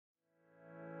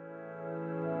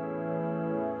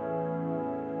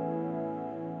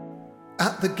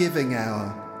At the giving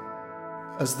hour,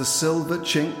 as the silver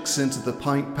chinks into the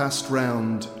pint passed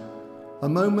round, a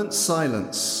moment's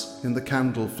silence in the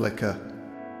candle flicker.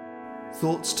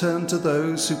 Thoughts turn to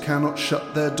those who cannot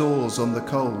shut their doors on the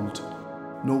cold,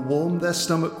 nor warm their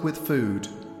stomach with food.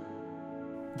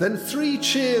 Then 3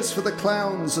 cheers for the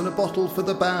clowns and a bottle for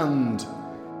the band.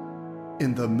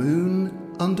 In the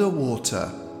moon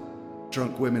underwater.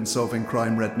 Drunk Women Solving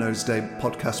Crime Red Nose Day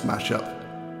podcast mashup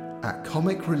at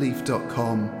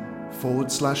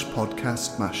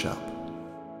comicrelief.com/podcast mashup.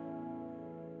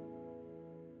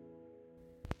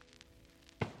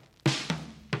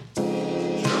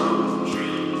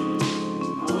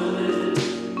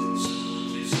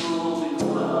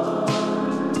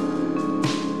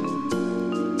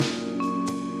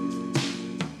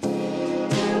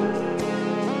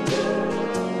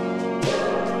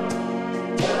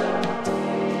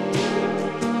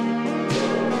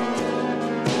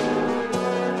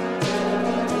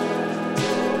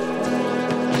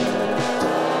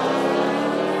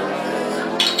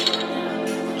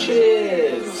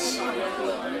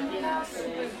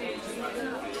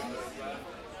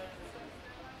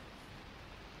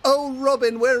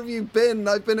 Robin, where have you been?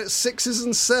 I've been at 6s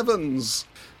and 7s.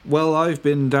 Well, I've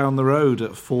been down the road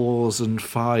at 4s and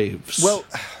 5s. Well,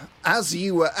 as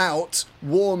you were out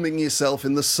warming yourself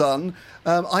in the sun,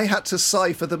 I had to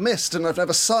sigh for the mist, and I've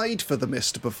never sighed for the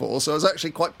mist before, so I was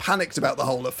actually quite panicked about the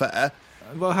whole affair.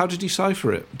 Well, how did you sigh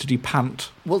for it? Did you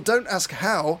pant? Well, don't ask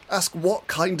how, ask what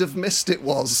kind of mist it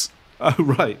was. Oh,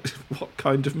 right. What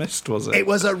kind of mist was it? It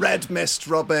was a red mist,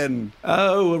 Robin.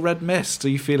 Oh, a red mist. Are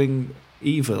you feeling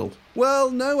evil?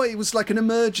 Well, no, it was like an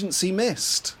emergency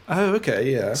mist. Oh, okay,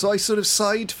 yeah. So I sort of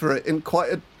sighed for it in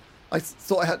quite a... I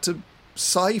thought I had to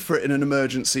sigh for it in an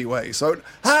emergency way. So I went,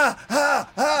 ha, ha,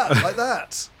 ha, like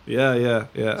that. Yeah. I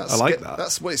like that.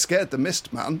 That's what scared the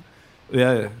mist, man.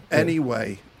 Yeah.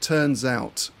 Anyway, turns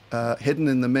out, hidden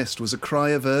in the mist was a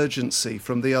cry of urgency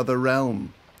from the other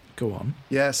realm. Go on.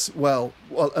 Yes, well,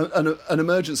 an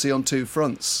emergency on 2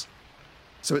 fronts.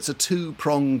 So it's a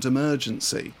 2-pronged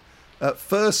emergency.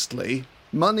 Firstly,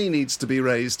 money needs to be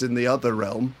raised in the other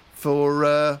realm for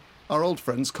our old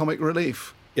friends, Comic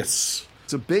Relief. Yes.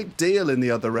 It's a big deal in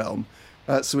the other realm,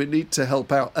 so we need to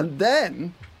help out. And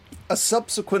then a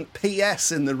subsequent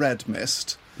PS in the Red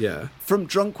Mist from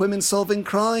Drunk Women Solving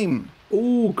Crime.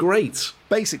 Oh, great.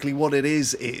 Basically what it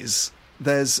is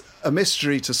there's a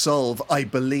mystery to solve, I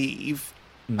believe,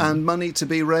 and money to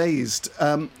be raised.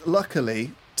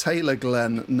 Luckily, Taylor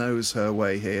Glenn knows her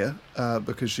way here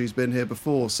because she's been here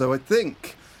before. So I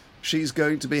think she's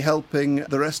going to be helping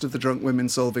the rest of the Drunk Women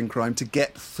Solving Crime to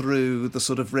get through the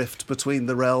sort of rift between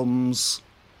the realms.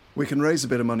 We can raise a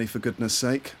bit of money, for goodness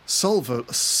sake. Solve a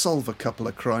couple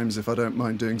of crimes, if I don't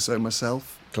mind doing so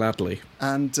myself. Gladly.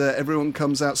 And everyone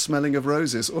comes out smelling of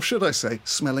roses. Or should I say,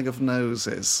 smelling of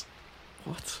noses.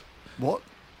 What?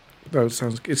 No,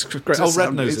 it's great. Oh,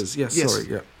 red noses. Yes, sorry.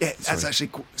 Yeah, it's actually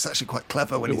quite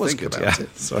clever when you think about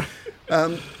it. Sorry.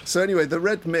 So anyway, the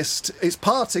red mist is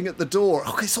parting at the door.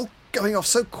 Oh, it's all going off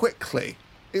so quickly.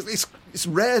 It's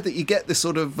rare that you get this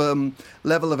sort of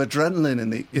level of adrenaline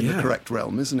in the correct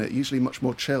realm, isn't it? Usually much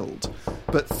more chilled.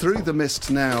 But through the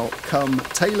mist now come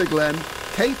Taylor Glenn,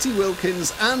 Katie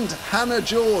Wilkins, and Hannah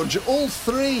George. All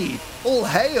 3. All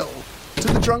hail to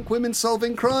the Drunk Women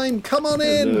Solving Crime. Come on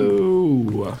in.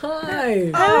 Hello. Hi.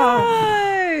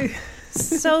 Hi.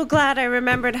 So glad I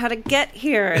remembered how to get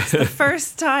here. It's the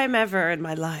first time ever in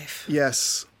my life.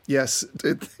 Yes.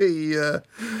 Did the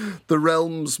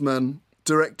Realmsman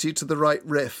direct you to the right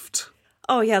rift?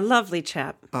 Oh, yeah, lovely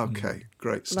chap. Okay,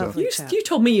 great stuff. Lovely chap. You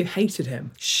told me you hated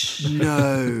him.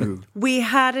 No. We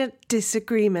had a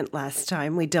disagreement last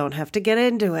time. We don't have to get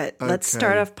into it. Okay. Let's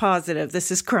start off positive.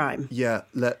 This is crime. Yeah,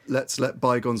 let's let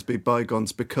bygones be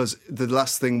bygones, because the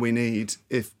last thing we need,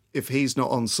 if he's not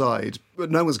on side,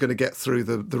 but no one's going to get through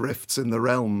the rifts in the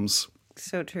realms.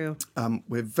 So true.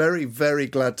 We're very, very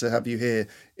glad to have you here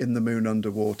in the Moon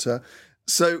Underwater.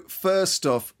 So first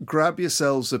off, grab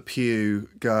yourselves a pew,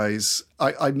 guys.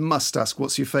 I must ask,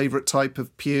 what's your favourite type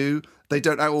of pew? They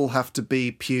don't all have to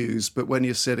be pews, but when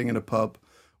you're sitting in a pub,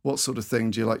 what sort of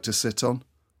thing do you like to sit on?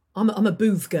 I'm a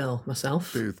Booth girl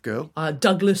myself. Booth girl.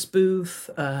 Douglas Booth.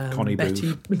 Connie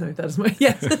Betty, Booth. No, that is my...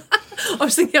 Yes. I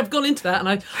was thinking I've gone into that and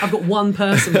I've got one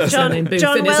person with the surname Booth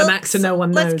and it's an actor no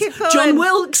one knows. Let's keep going. John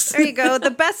Wilkes. There you go.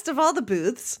 The best of all the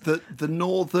booths. The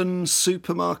northern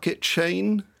supermarket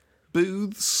chain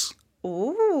booths.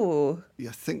 Ooh. Yeah,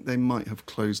 I think they might have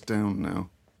closed down now.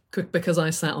 Because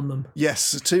I sat on them.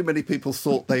 Yes, too many people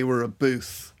thought they were a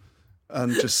booth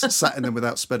and just sat in them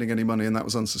without spending any money, and that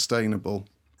was unsustainable.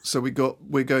 So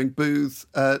we're going booth.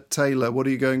 Taylor, what are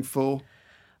you going for?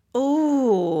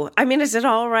 Ooh, I mean, is it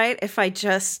all right if I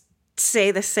just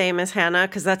say the same as Hannah?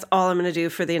 Because that's all I'm going to do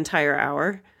for the entire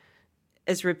hour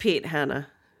is repeat Hannah.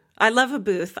 I love a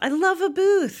booth.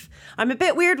 I'm a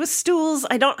bit weird with stools.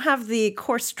 I don't have the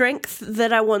core strength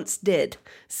that I once did.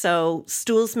 So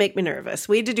stools make me nervous.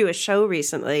 We had to do a show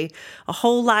recently, a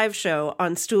whole live show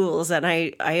on stools, and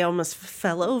I almost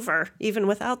fell over, even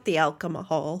without the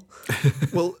alcohol.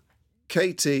 Well,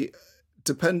 Katie,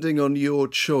 depending on your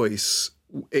choice,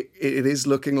 it is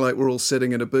looking like we're all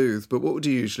sitting in a booth, but what would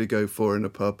you usually go for in a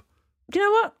pub? Do you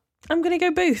know what? I'm going to go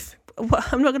booth.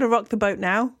 I'm not going to rock the boat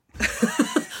now.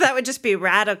 That would just be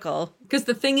radical. Because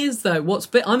the thing is, though,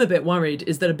 I'm a bit worried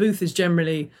is that a booth is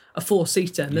generally a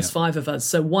 4-seater and there's 5 of us.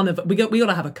 So one of we got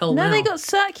to have a cull now. No, they got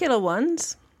circular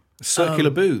ones.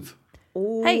 Circular booth.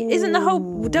 Hey, isn't the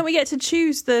whole? Don't we get to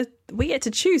choose We get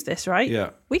to choose this, right?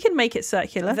 Yeah. We can make it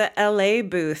circular. The LA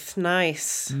booth,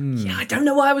 nice. Yeah, I don't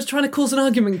know why I was trying to cause an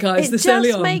argument, guys. It this early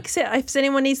just on. makes it. If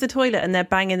anyone needs the toilet and they're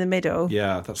bang in the middle,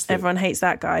 Yeah, that's everyone hates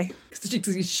that guy.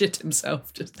 Because he shit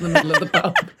himself just in the middle of the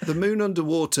pub. The Moon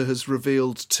Underwater has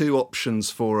revealed 2 options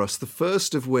for us. The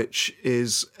first of which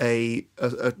is a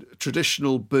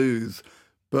traditional booth,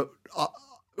 but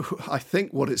I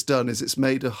think what it's done is it's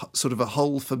made a sort of a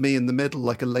hole for me in the middle,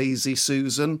 like a lazy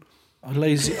Susan. I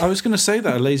was going to say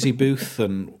that, a lazy booth,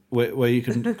 and where you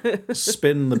can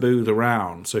spin the booth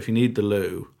around. So if you need the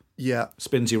loo, Yeah,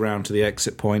 spins you around to the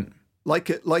exit point. like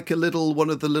a little one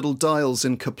of the little dials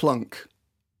in Kaplunk.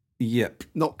 Yep.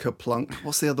 Not Kaplunk.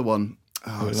 What's the other one?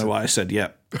 I don't know why I said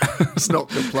yep. It's not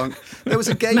Kaplunk. There was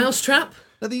a game. Mousetrap?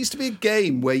 Now, there used to be a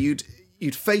game where you'd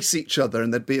face each other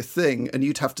and there'd be a thing, and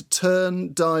you'd have to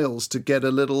turn dials to get a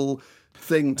little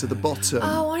thing to the bottom.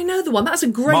 Oh, I know the one. That's a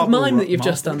great mime that you've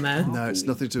just done there. No, it's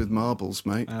nothing to do with marbles,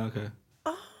 mate. Okay.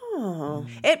 Oh,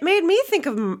 it made me think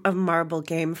of a marble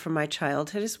game from my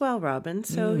childhood as well, Robin.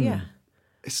 So yeah,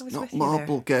 It's was not with you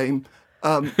marble game,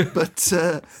 but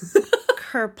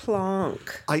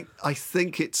Kerplonk. I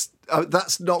think it's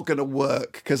that's not going to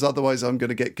work because otherwise I'm going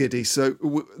to get giddy. So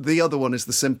the other one is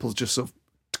the simple, just sort of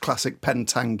classic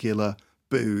pentangular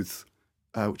booth,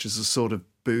 which is a sort of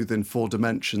booth in 4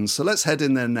 dimensions. So let's head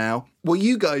in there now. Well,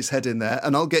 you guys head in there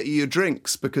and I'll get you your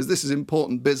drinks because this is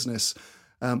important business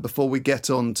before we get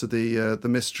on to the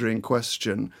mystery in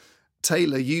question.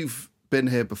 Taylor, you've been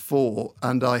here before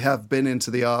and I have been into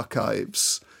the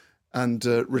archives and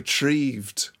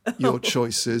retrieved your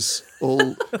choices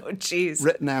all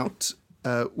written out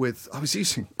with... I was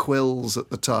using quills at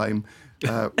the time,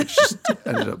 which just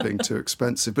ended up being too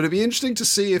expensive. But it'd be interesting to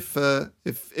see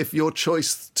if your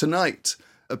choice tonight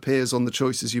appears on the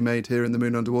choices you made here in the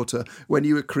Moon Underwater when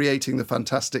you were creating the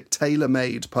fantastic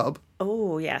tailor-made pub.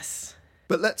 Oh, yes.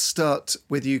 But let's start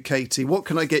with you, Katie. What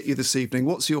can I get you this evening?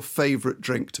 What's your favourite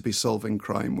drink to be solving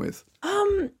crime with?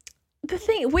 The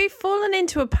thing, we've fallen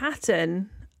into a pattern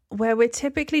where we're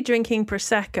typically drinking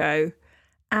Prosecco,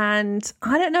 and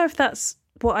I don't know if that's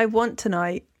what I want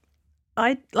tonight.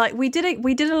 We did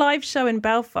a live show in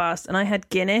Belfast, and I had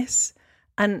Guinness,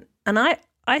 and I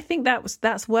think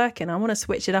that's working. I want to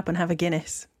switch it up and have a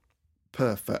Guinness.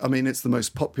 Perfect. I mean, it's the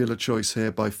most popular choice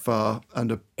here by far,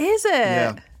 and Is it?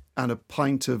 Yeah, and a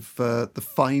pint of the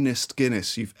finest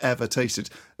Guinness you've ever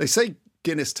tasted. They say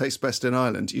Guinness tastes best in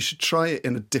Ireland. You should try it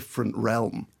in a different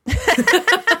realm.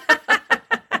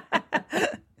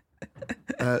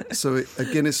 So a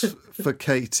Guinness for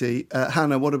Katie.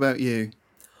 Hannah, what about you?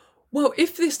 Well,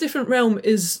 if this different realm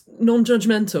is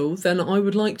non-judgmental, then I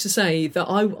would like to say that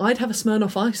I'd have a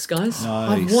Smirnoff Ice, guys. Nice.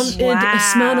 I've wanted a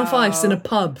Smirnoff Ice in a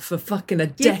pub for fucking a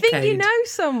decade. You think you know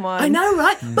someone? I know,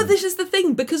 right? But this is the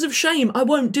thing. Because of shame, I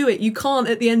won't do it. You can't,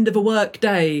 at the end of a work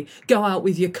day, go out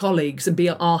with your colleagues and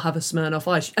I'll have a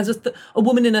Smirnoff Ice. As a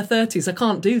woman in her 30s, I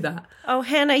can't do that. Oh,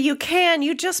 Hannah, you can.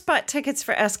 You just bought tickets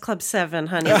for S Club 7,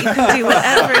 honey. You can do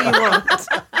whatever you want.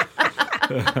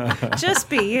 Just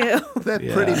be you. They're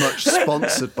pretty much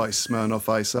sponsored by Smirnoff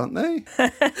Ice, aren't they?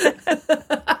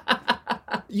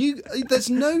 There's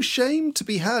no shame to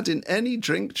be had in any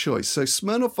drink choice. So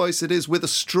Smirnoff Ice it is, with a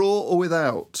straw or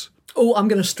without. Oh, I'm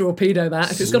going to strawpedo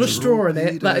that. If it's got a straw in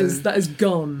it, that is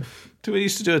gone. We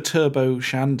used to do a turbo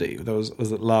shandy. There was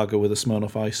a lager with a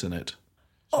Smirnoff Ice in it.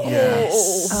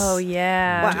 Yes. Oh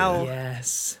yeah. Wow.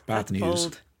 Yes. Bad news.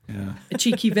 Bold. Yeah. A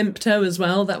cheeky Vimto as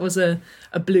well. That was a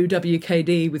blue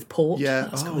WKD with port. Yeah.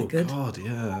 That's quite good. God,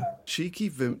 yeah. Cheeky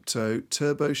Vimto,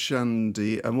 Turbo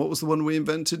Shandy, and what was the one we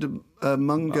invented? A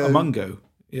Mungo? A Mungo,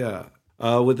 yeah.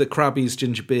 With the Krabby's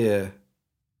ginger beer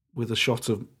with a shot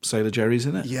of Sailor Jerry's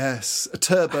in it. Yes, a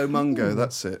Turbo Mungo,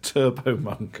 that's it. Turbo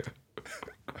Mungo.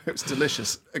 It's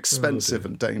delicious, expensive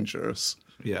and dangerous.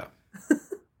 Yeah.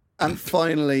 And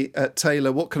finally,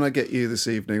 Taylor, what can I get you this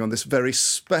evening on this very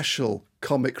special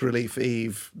comic relief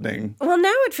evening? Well,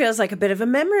 now it feels like a bit of a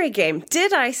memory game.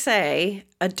 Did I say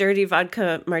a dirty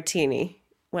vodka martini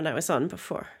when I was on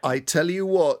before? I tell you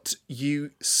what, you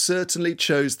certainly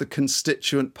chose the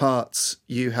constituent parts.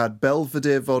 You had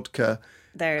Belvedere vodka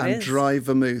There it and is. dry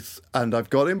vermouth, and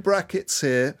I've got in brackets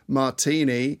here,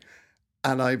 martini,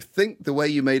 and I think the way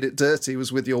you made it dirty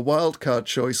was with your wildcard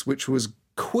choice, which was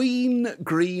Queen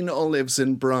Green Olives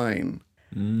in Brine.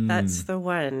 That's the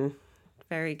one.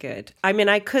 Very good. I mean,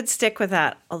 I could stick with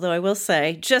that, although I will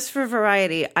say, just for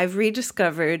variety, I've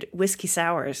rediscovered whiskey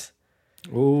sours.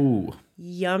 Ooh.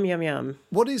 Yum, yum, yum.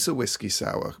 What is a whiskey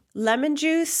sour? Lemon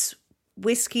juice,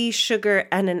 whiskey, sugar,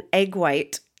 and an egg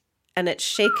white. And it's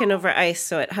shaken over ice,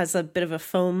 so it has a bit of a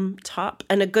foam top.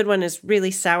 And a good one is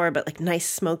really sour, but like nice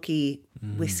smoky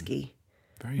whiskey.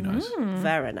 Very nice.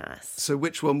 Very nice. So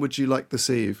which one would you like this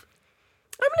eve?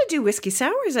 I'm going to do whiskey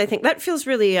sours, I think. That feels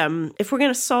really, if we're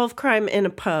going to solve crime in a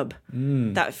pub,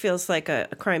 that feels like a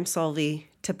crime solvey I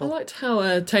tipple. liked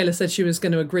how Taylor said she was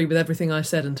going to agree with everything I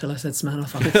said until I said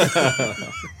Smirnoff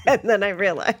Ice. And then I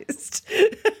realized.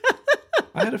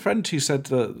 I had a friend who said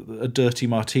that a dirty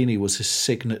martini was his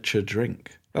signature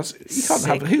drink. That's you can't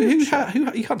have who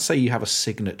you can't say you have a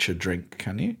signature drink,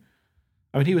 can you?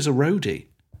 I mean, he was a roadie.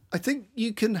 I think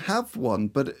you can have one,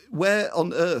 but where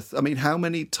on earth? I mean, how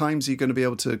many times are you going to be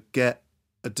able to get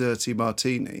a dirty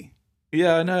martini?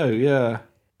 Yeah, I know. Yeah.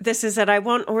 This is it. I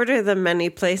won't order them many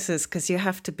places because you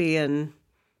have to be in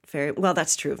very... Well,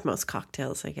 that's true of most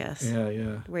cocktails, I guess. Yeah,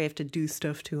 yeah. Where you have to do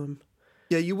stuff to them.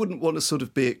 Yeah, you wouldn't want to sort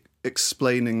of be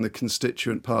explaining the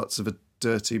constituent parts of a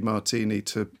dirty martini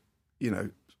to,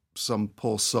 some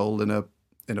poor soul in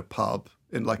a pub,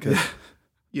 in like a,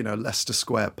 Leicester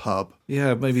Square pub.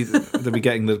 Yeah, maybe they'll be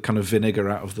getting the kind of vinegar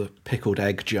out of the pickled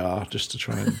egg jar just to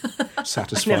try and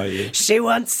satisfy you. She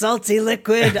wants salty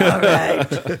liquid. All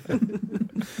right.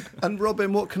 And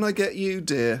Robin, what can I get you,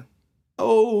 dear?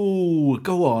 Oh,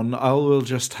 go on. I'll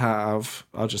just have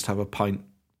a pint.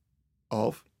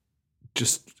 Of?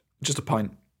 Just a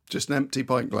pint. Just an empty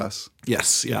pint glass.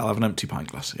 Yes, yeah, I'll have an empty pint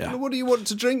glass. Yeah. What do you want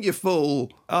to drink, you fool?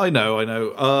 I know.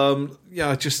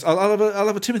 Yeah, I'll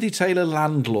have a Timothy Taylor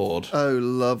Landlord. Oh,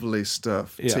 lovely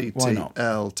stuff. Yeah, why not?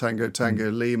 TTL, Tango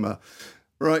Lima.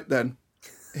 Right then,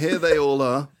 here they all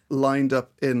are, lined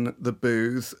up in the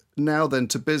booth. Now then,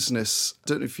 to business. I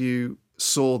don't know if you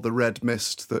saw the red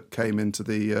mist that came into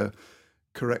the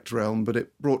correct realm, but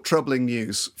it brought troubling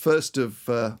news. First of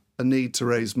a need to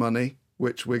raise money,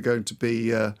 which we're going to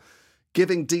be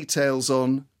giving details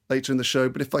on later in the show.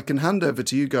 But if I can hand over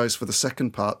to you guys for the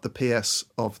second part, the PS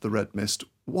of the Red Mist,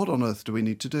 what on earth do we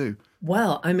need to do?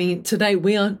 Well, I mean, today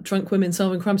we are Drunk Women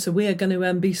Solving Crime, so we are going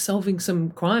to be solving some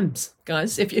crimes,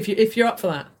 guys, if you're up for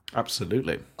that.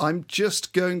 Absolutely. I'm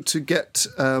just going to get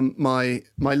my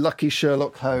lucky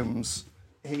Sherlock Holmes.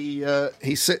 He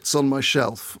sits on my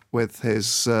shelf with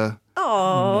his...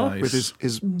 Nice. With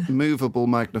his movable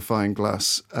magnifying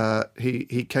glass.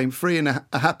 He came free in a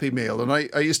Happy Meal. And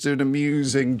I used to do an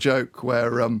amusing joke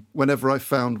where whenever I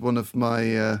found one of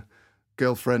my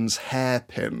girlfriend's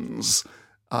hairpins,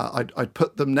 I'd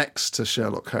put them next to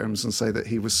Sherlock Holmes and say that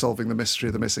he was solving the mystery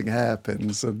of the missing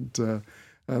hairpins. And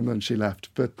then she left.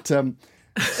 But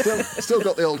still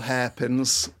got the old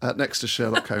hairpins next to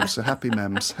Sherlock Holmes. So happy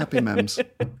mems.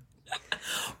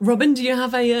 Robin, do you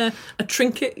have a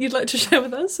trinket you'd like to share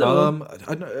with us? Or?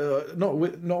 Not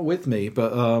with me,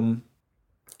 but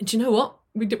Do you know what?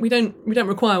 We don't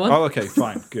require one. oh, okay,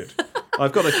 fine, good.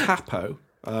 I've got a capo,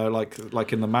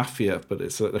 like in the Mafia, but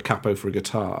it's a capo for a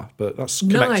guitar. But that's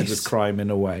connected Nice. with crime in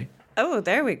a way. Oh,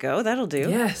 there we go. That'll do.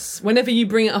 Yes. Whenever you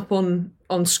bring it up on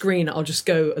screen, I'll just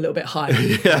go a little bit higher.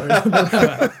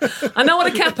 I know what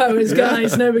a capo is,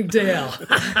 guys. No big deal.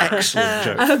 Excellent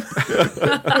joke.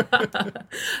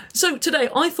 So today,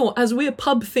 I thought, as we're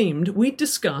pub themed, we'd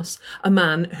discuss a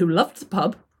man who loved the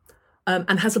pub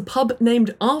and has a pub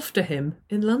named after him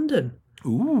in London.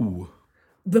 Ooh.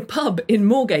 The pub in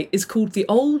Moorgate is called the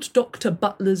Old Dr.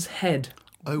 Butler's Head.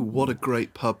 Oh, what a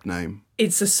great pub name.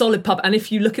 It's a solid pub, and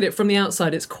if you look at it from the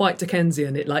outside, it's quite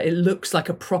Dickensian. It looks like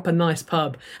a proper nice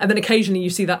pub, and then occasionally you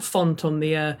see that font on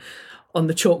the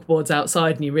chalkboards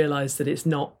outside, and you realise that it's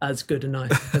not as good a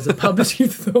nice as a pub as you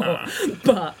thought.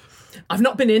 But I've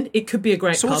not been in. It could be a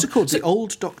great So pub. what's it called? The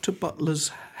Old Dr. Butler's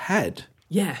Head.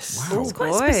 Yes. Wow. It's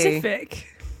quite boy. specific.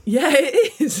 Yeah,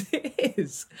 it is. It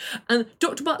is. And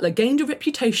Dr. Butler gained a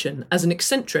reputation as an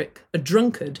eccentric, a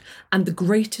drunkard, and the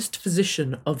greatest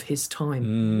physician of his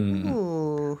time.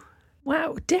 Ooh.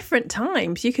 Wow, different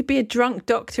times. You could be a drunk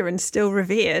doctor and still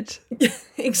revered.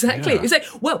 Exactly. Yeah.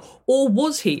 Well, or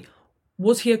was he?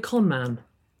 Was he a con man?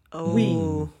 Oh.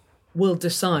 We will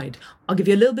decide. I'll give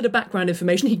you a little bit of background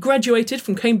information. He graduated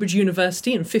from Cambridge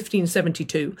University in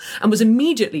 1572 and was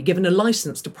immediately given a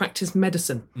license to practice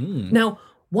medicine. Now,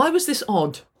 why was this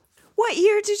odd? What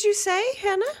year did you say,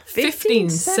 Hannah?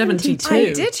 1572.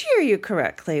 I did hear you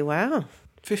correctly. Wow.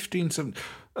 1570.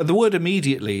 The word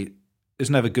immediately is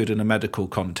never good in a medical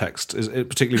context,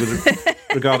 particularly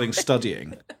regarding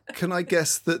studying. Can I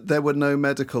guess that there were no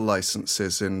medical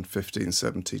licenses in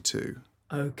 1572?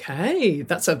 Okay,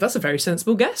 that's a very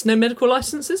sensible guess. No medical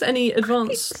licenses? Any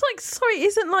advanced? It's like, sorry,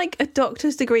 isn't like a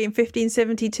doctor's degree in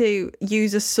 1572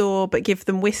 use a saw but give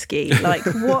them whiskey? Like,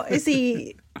 what is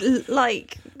he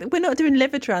like? We're not doing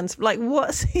liver trans. Like,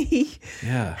 what's he?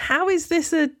 Yeah. How is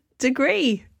this a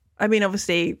degree? I mean,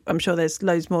 obviously, I'm sure there's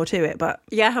loads more to it, but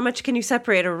Yeah, how much can you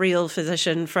separate a real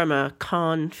physician from a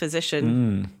con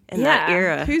physician in that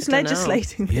era? Who's I don't know.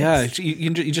 legislating this? Yeah,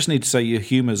 you just need to say your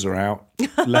humours are out,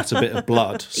 let a bit of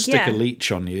blood, stick Yeah. a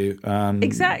leech on you, and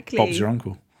Exactly. Bob's your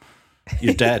uncle.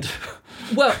 You're dead.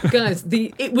 Well, guys,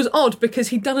 it was odd because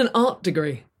he'd done an art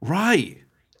degree. Right.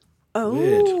 Oh,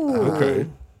 Weird. Okay.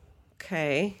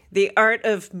 okay. The art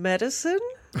of medicine?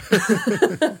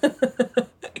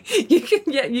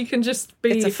 You can just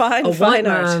be It's a fine white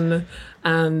art. man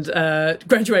and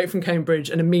graduate from Cambridge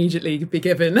and immediately be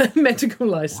given a medical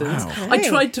license. Wow. I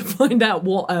tried to find out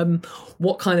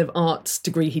what kind of arts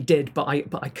degree he did, but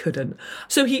I couldn't.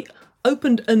 So he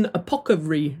opened an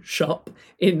apothecary shop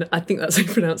in, I think that's how you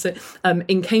pronounce it,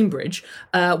 in Cambridge,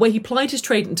 where he plied his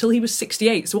trade until he was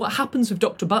 68. So what happens with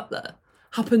Dr. Butler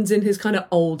happens in his kind of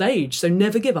old age. So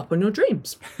never give up on your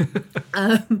dreams.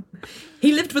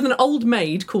 He lived with an old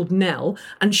maid called Nell,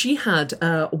 and she had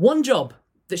one job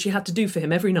that she had to do for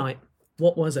him every night.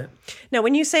 What was it? Now,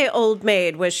 when you say old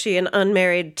maid, was she an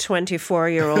unmarried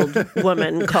 24-year-old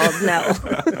woman called Nell?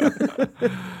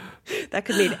 That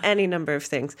could mean any number of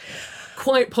things.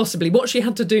 Quite possibly. What she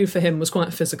had to do for him was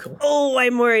quite physical. Oh,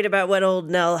 I'm worried about what old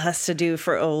Nell has to do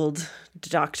for old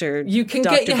Dr. You can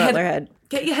Dr. get your Butlerhead.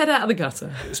 get your head out of the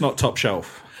gutter. It's not top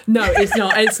shelf. No, it's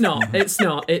not. It's not. It's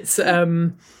not. It's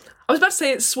I was about to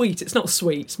say it's sweet. It's not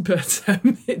sweet, but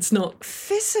it's not.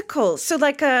 Physical. So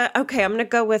like okay, I'm going to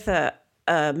go with a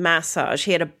massage.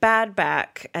 He had a bad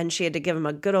back and she had to give him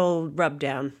a good old rub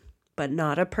down, but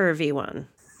not a pervy one.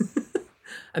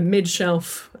 A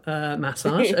mid-shelf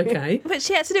massage, okay, But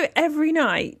she had to do it every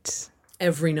night.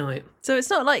 every night. So it's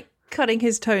not like cutting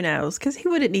his toenails, because he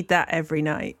wouldn't need that every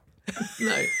night.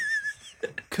 No.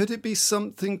 Could it be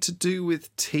something to do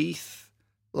with teeth?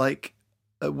 Like,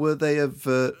 were they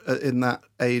in that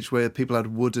age where people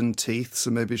had wooden teeth? So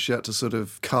maybe she had to sort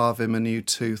of carve him a new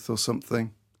tooth or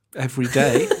something. Every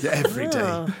day. Yeah, every day.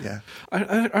 Oh. Yeah.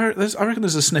 I reckon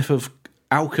there's a sniff of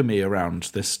alchemy around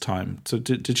this time. So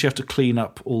did she have to clean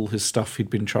up all his stuff he'd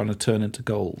been trying to turn into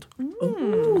gold?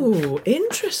 Ooh,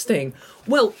 interesting.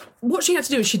 Well, what she had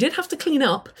to do is she did have to clean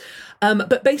up,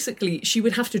 but basically she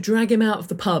would have to drag him out of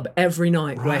the pub every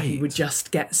night where he Right. would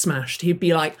just get smashed. He'd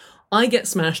be like, I get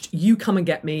smashed, you come and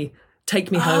get me,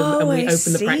 take me home, and we I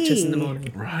open the practice in the see.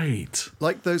 morning. Right.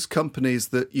 Like those companies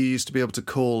that you used to be able to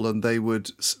call and they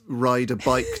would ride a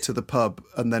bike to the pub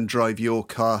and then drive your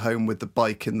car home with the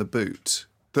bike in the boot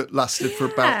that lasted for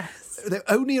about... They're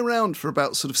only around for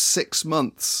about sort of 6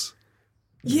 months.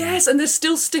 Yes, and there's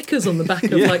still stickers on the back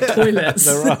of like toilets.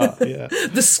 There are, yeah.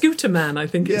 The Scooter Man, I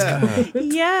think it's called.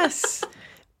 Yes.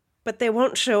 But they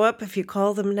won't show up if you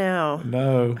call them now.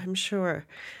 No. I'm sure.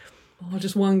 Oh,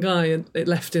 just one guy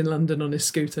left in London on his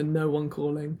scooter, no one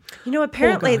calling. You know,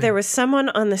 apparently guy. there was someone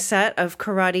on the set of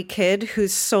Karate Kid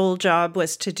whose sole job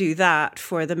was to do that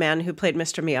for the man who played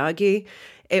Mr. Miyagi.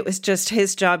 It was just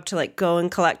his job to like go and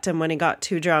collect him when he got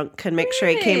too drunk and make sure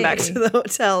he came back to the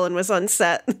hotel and was on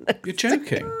set. You're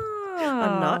joking.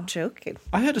 I'm not joking.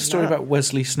 I heard a story about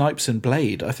Wesley Snipes in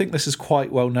Blade. I think this is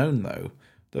quite well known, though,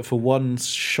 that for one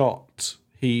shot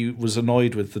he was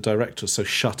annoyed with the director, so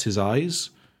shut his eyes.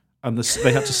 And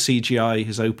they had to CGI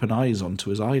his open eyes onto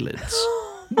his eyelids.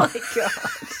 My God.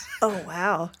 Oh,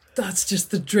 wow. That's just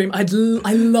the dream. I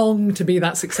long to be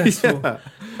that successful.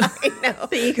 I know.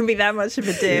 That you can be that much of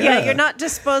a dude. Yeah, you're not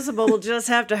disposable. We'll just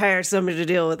have to hire somebody to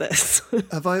deal with this.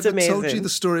 Have I It's ever told you amazing. the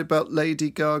story about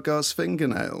Lady Gaga's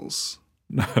fingernails?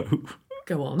 No.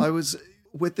 Go on. I was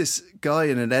with this guy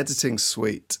in an editing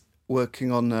suite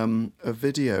working on a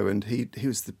video, and he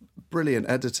was the brilliant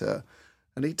editor.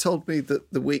 And he told me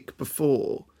that the week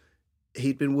before,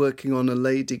 he'd been working on a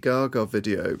Lady Gaga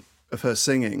video, of her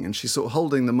singing, and she's sort of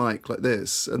holding the mic like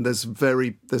this, and there's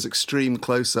extreme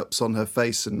close-ups on her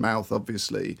face and mouth,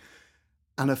 obviously,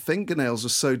 and her fingernails were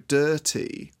so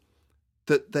dirty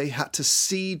that they had to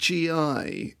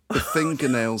CGI the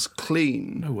fingernails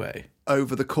clean. No way.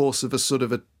 Over the course of a sort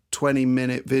of a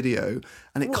 20-minute video,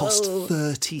 and it cost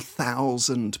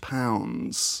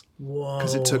 £30,000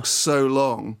 because it took so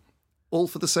long, all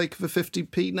for the sake of a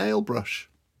 50p nail brush.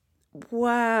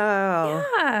 Wow.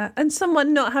 Yeah, and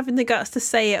someone not having the guts to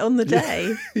say it on the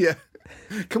day. Yeah.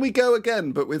 Can we go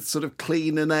again, but with sort of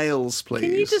cleaner nails, please?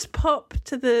 Can you just pop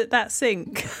to that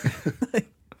sink?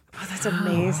 Oh, that's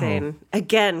amazing.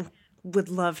 Again, would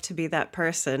love to be that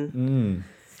person.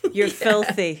 You're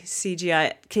filthy,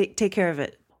 CGI. Take care of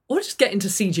it. Or just get into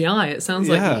CGI. It sounds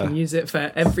like you can use it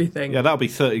for everything. Yeah, that'll be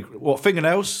 30. What,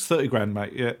 fingernails? 30 grand,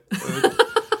 mate. Yeah.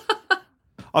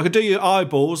 I could do your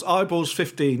eyeballs. Eyeballs,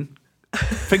 15.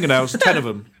 Fingernails, 10 of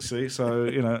them. See, so,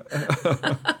 you know.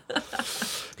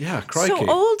 Yeah, crikey.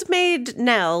 So old maid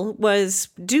Nell was,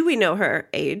 do we know her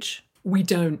age? We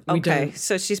don't. Okay,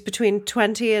 so she's between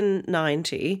 20 and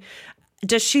 90.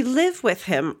 Does she live with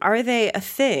him? Are they a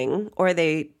thing, or are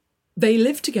they... They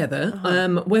live together.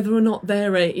 Whether or not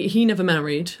he never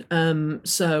married,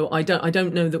 so I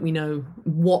don't know that we know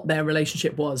what their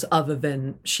relationship was, other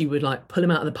than she would like pull him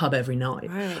out of the pub every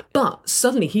night. Right. But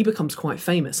suddenly he becomes quite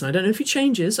famous, and I don't know if he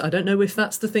changes. I don't know if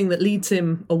that's the thing that leads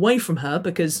him away from her,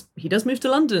 because he does move to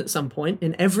London at some point.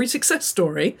 In every success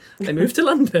story, they move to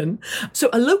London. So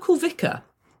a local vicar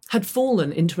had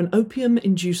fallen into an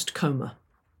opium-induced coma.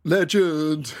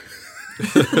 Legend.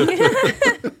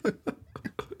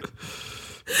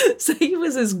 So he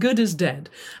was as good as dead.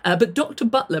 But Dr.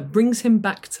 Butler brings him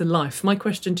back to life. My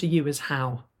question to you is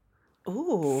how?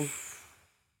 Ooh.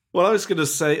 Well, I was going to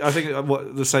say, I think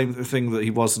the same thing, that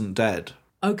he wasn't dead.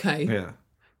 Okay. Yeah.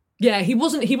 Yeah, he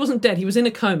wasn't dead. He was in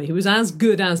a coma. He was as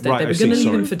good as dead. Right, They were I see, going to leave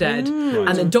sorry. him for dead. Right.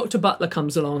 And then Dr. Butler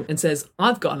comes along and says,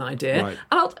 I've got an idea. Right.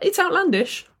 And it's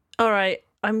outlandish. All right,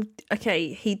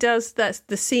 okay. He does. That's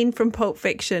the scene from Pulp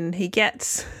Fiction. He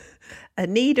gets a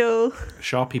needle. A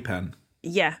Sharpie pen.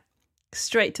 Yeah,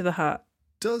 straight to the heart.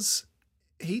 Does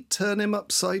he turn him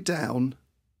upside down?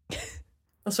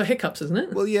 That's for hiccups, isn't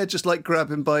it? Well, yeah, just like grab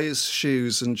him by his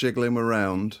shoes and jiggle him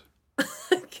around.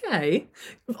 Okay.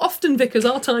 Often vicars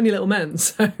are tiny little men,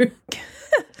 so...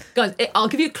 Guys, I'll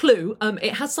give you a clue.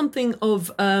 It has something of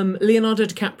Leonardo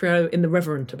DiCaprio in The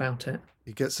Revenant about it.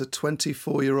 He gets a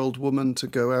 24-year-old woman to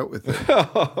go out with him.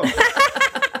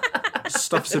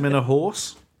 Stuffs him in a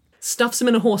horse. Stuffs him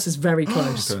in a horse is very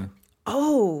close. Okay.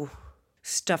 Oh,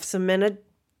 stuffs him in a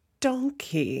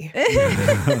donkey.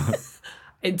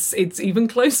 It's even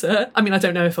closer. I mean, I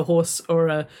don't know if a horse or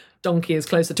a donkey is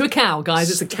closer to a cow,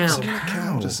 guys. It's a cow.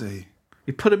 How does he?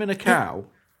 You put him in a cow.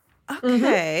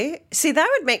 Okay. See,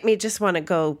 that would make me just want to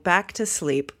go back to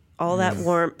sleep. All that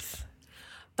warmth.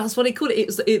 That's what he called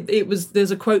it. It was. There's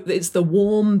a quote that it's the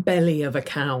warm belly of a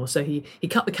cow. So he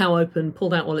cut the cow open,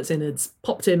 pulled out all its innards,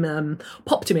 popped him in.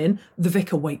 The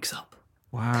vicar wakes up.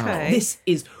 Wow. Okay. This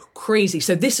is crazy.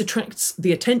 So this attracts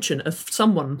the attention of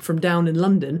someone from down in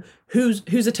London.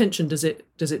 Whose attention does it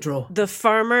draw? The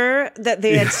farmer that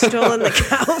they had stolen the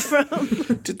cow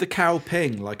from. Did the cow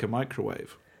ping like a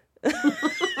microwave?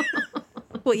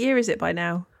 What year is it by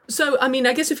now? So I mean,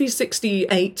 I guess if he's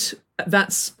 68,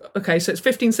 that's okay. So it's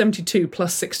 1572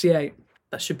 plus 68.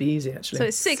 That should be easy, actually. So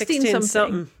it's 16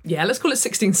 something. Yeah, let's call it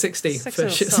 1660 for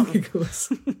shits and giggles.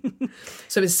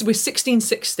 So we're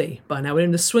 1660 by now. We're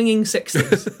in the swinging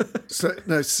 60s. So,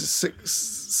 no,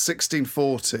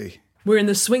 1640. We're in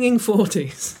the swinging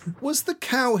 40s. Was the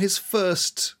cow his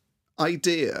first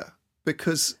idea?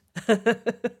 Because,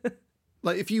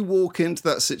 like, if you walk into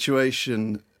that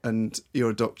situation and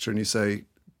you're a doctor and you say,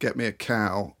 get me a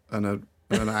cow and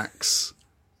an axe,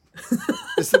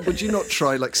 would you not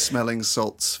try, like, smelling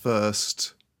salts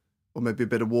first? Or maybe a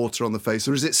bit of water on the face?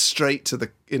 Or is it straight to the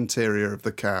interior of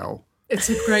the cow? It's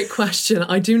a great question.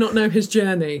 I do not know his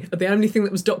journey. The only thing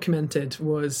that was documented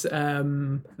was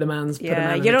the man's put a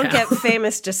man in you a don't cow. get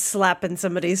famous just slapping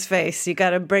somebody's face. You got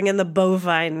to bring in the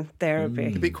bovine therapy.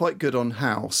 It'd be quite good on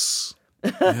House.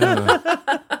 Yeah.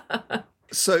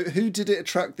 So who did it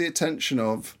attract the attention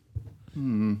of?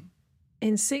 In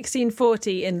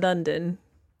 1640 in London.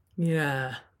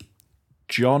 Yeah.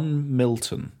 John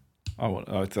Milton.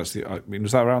 Was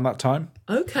that around that time?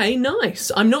 Okay,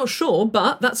 nice. I'm not sure,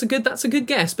 but that's a good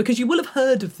guess, because you will have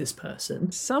heard of this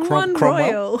person. Someone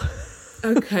Cromwell? royal.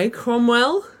 Okay,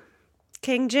 Cromwell.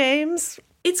 King James.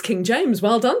 It's King James.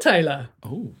 Well done, Taylor.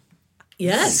 Oh.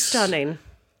 Yes. Stunning.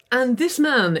 And this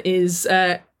man is,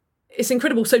 it's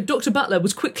incredible. So Dr. Butler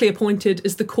was quickly appointed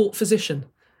as the court physician.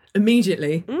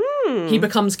 Immediately. He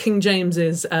becomes King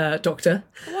James's doctor.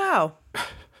 Wow.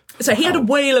 So he had a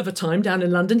whale of a time down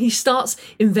in London. He starts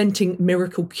inventing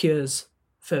miracle cures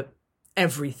for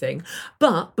everything.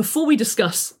 But before we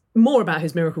discuss more about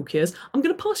his miracle cures, I'm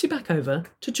going to pass you back over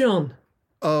to John.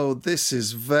 Oh, this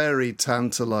is very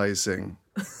tantalising.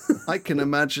 I can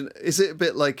imagine. Is it a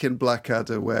bit like in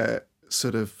Blackadder where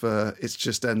sort of it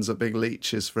just ends up being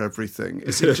leeches for everything?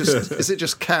 Is it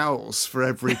just cows for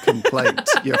every complaint?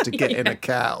 You have to get in a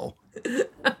cow.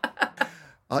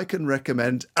 I can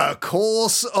recommend a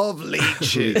course of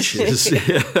leeches.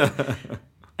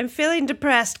 I'm feeling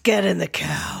depressed. Get in the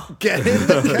cow. Get in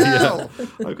the cow.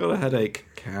 I've got a headache.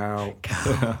 Cow.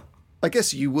 I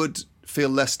guess you would feel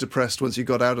less depressed once you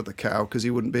got out of the cow because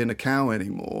you wouldn't be in a cow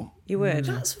anymore. You would.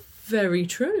 That's very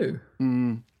true.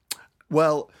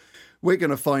 Well, we're going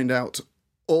to find out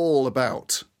all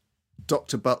about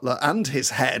Dr. Butler and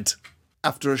his head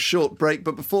after a short break.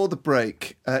 But before the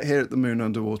break, here at the Moon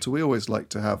Underwater, we always like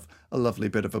to have a lovely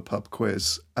bit of a pub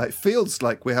quiz. It feels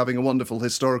like we're having a wonderful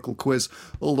historical quiz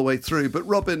all the way through. But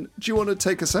Robin, do you want to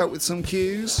take us out with some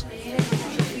cues?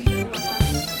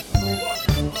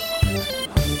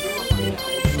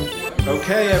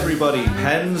 Okay, everybody,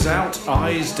 pens out,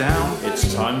 eyes down.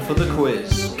 It's time for the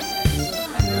quiz.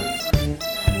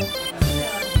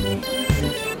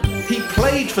 He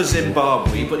played for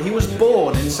Zimbabwe, but he was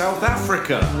born in South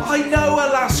Africa. I know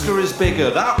Alaska is bigger.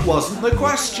 That wasn't the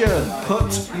question.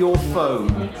 Put your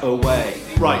phone away.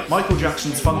 Right, Michael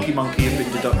Jackson's Funky Monkey have been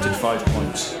deducted 5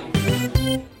 points.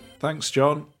 Thanks,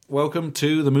 John. Welcome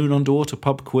to the Moon Underwater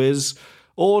pub quiz.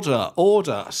 Order,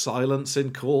 order, silence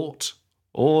in court.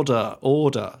 Order,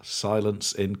 order,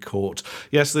 silence in court.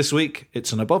 Yes, this week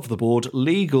it's an above-the-board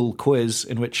legal quiz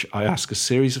in which I ask a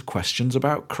series of questions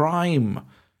about crime.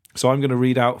 So I'm going to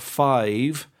read out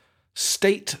 5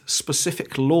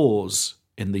 state-specific laws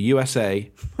in the USA,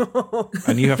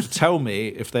 and you have to tell me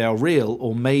if they are real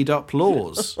or made-up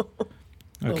laws.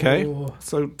 Okay? Oh.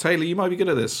 So, Taylor, you might be good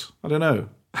at this. I don't know.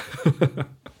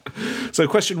 So,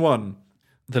 question 1.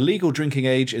 The legal drinking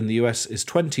age in the US is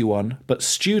 21, but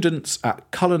students at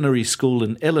culinary school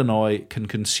in Illinois can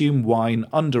consume wine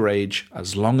underage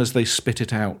as long as they spit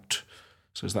it out.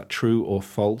 So is that true or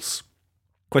false?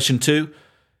 Question 2.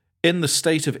 In the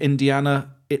state of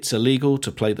Indiana, it's illegal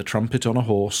to play the trumpet on a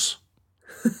horse.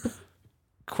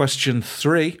 Question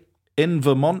 3. In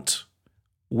Vermont,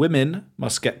 women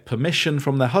must get permission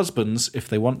from their husbands if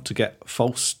they want to get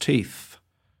false teeth.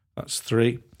 That's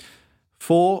 3.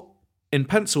 4. In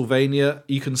Pennsylvania,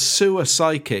 you can sue a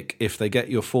psychic if they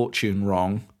get your fortune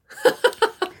wrong.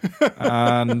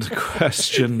 And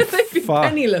question They'd be 5.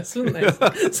 penniless, wouldn't they?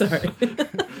 Sorry.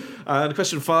 And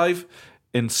question 5.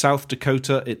 In South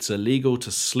Dakota, it's illegal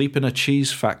to sleep in a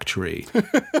cheese factory.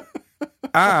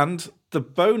 And the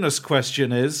bonus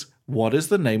question is, what is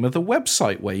the name of the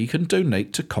website where you can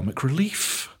donate to Comic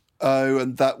Relief? Oh,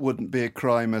 and that wouldn't be a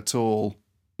crime at all.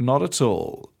 Not at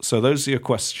all. So those are your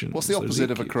questions. What's the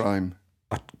opposite of a crime?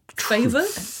 Favour?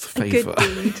 Favour.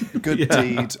 Good deed. Good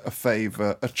deed, a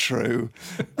favour, a true.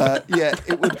 Yeah,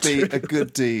 it would be a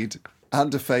good deed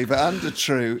and a favour and a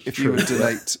true if you would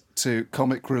donate to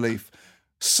Comic Relief.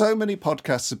 So many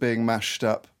podcasts are being mashed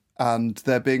up, and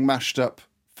they're being mashed up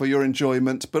for your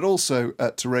enjoyment, but also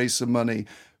to raise some money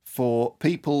for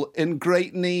people in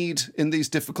great need in these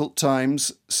difficult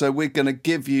times. So we're going to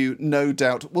give you, no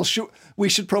doubt... Well, we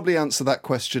should probably answer that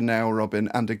question now, Robin,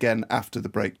 and again after the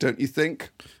break, don't you think?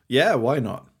 Yeah, why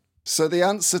not? So the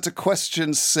answer to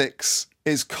question 6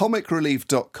 is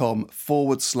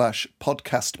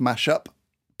comicrelief.com/podcast mashup.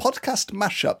 Podcast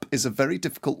mashup is a very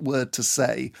difficult word to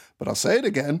say, but I'll say it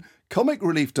again.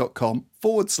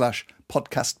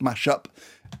 comicrelief.com/podcast mashup.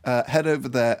 Head over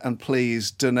there and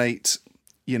please donate,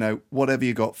 you know, whatever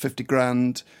you got, 50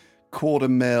 grand,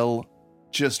 $250,000,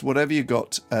 just whatever you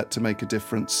got to make a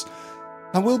difference.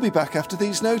 And we'll be back after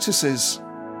these notices.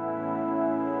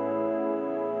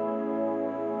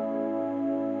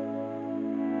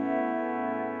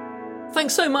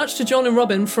 Thanks so much to John and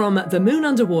Robin from The Moon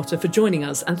Underwater for joining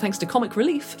us, and thanks to Comic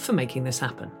Relief for making this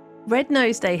happen. Red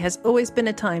Nose Day has always been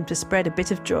a time to spread a bit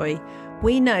of joy.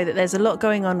 We know that there's a lot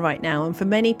going on right now, and for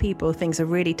many people things are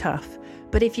really tough.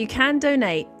 But if you can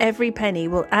donate, every penny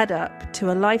will add up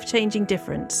to a life-changing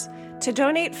difference. To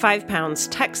donate £5,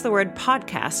 text the word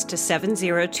podcast to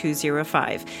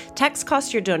 70205. Text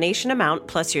costs your donation amount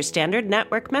plus your standard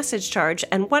network message charge,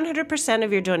 and 100%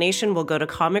 of your donation will go to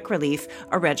Comic Relief,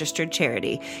 a registered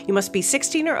charity. You must be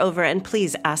 16 or over, and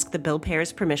please ask the bill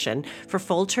payer's permission. For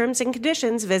full terms and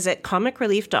conditions, visit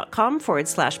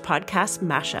comicrelief.com/podcast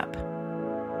mashup.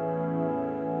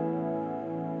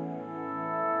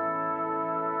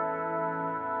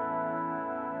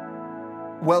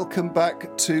 Welcome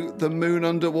back to The Moon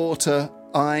Underwater.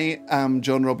 I am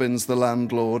John Robbins, the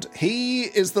landlord. He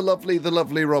is the lovely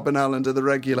Robin Allender, the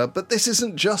regular. But this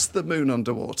isn't just The Moon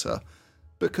Underwater,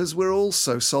 because we're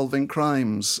also solving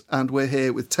crimes. And we're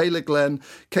here with Taylor Glenn,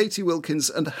 Katie Wilkins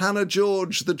and Hannah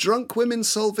George, the drunk women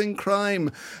solving crime.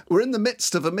 We're in the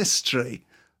midst of a mystery.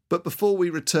 But before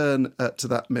we return to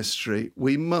that mystery,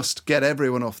 we must get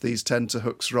everyone off these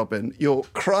tenterhooks, Robin. Your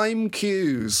crime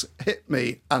cues, hit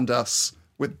me and us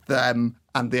with them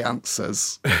and the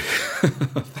answers.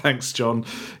 Thanks, John.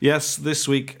 Yes, this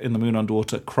week in the Moon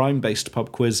Underwater crime-based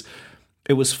pub quiz,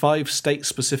 it was 5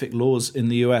 state-specific laws in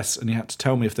the US, and you had to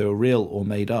tell me if they were real or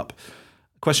made up.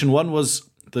 Question 1 was,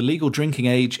 the legal drinking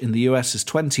age in the US is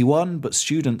 21, but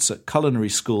students at culinary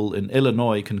school in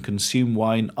Illinois can consume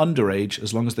wine underage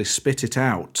as long as they spit it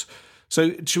out.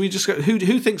 So should we just go,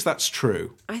 who thinks that's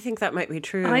true? I think that might be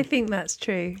true. I think that's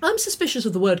true. I'm suspicious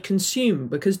of the word consume,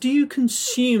 because do you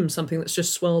consume something that's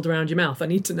just swirled around your mouth? I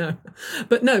need to know.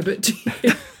 But no, but do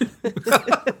you...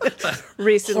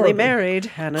 Recently Horrible. married,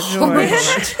 Hannah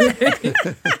George.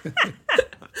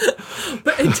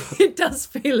 But it does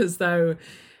feel as though...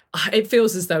 It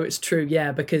feels as though it's true,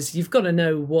 yeah, because you've got to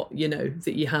know what,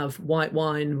 that you have white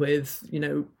wine with,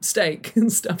 steak and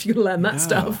stuff. You've got to learn that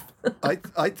stuff.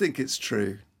 I think it's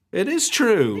true. It is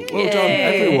true. Well done,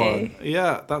 everyone.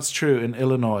 Yeah, that's true in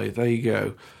Illinois. There you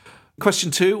go.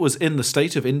 Question 2 was, in the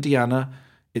state of Indiana,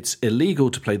 it's illegal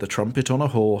to play the trumpet on a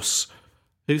horse.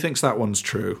 Who thinks that one's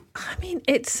true? I mean,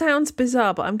 it sounds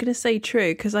bizarre, but I'm going to say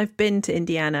true because I've been to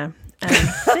Indiana and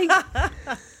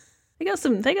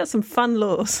they got some fun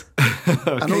laws.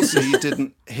 And also, you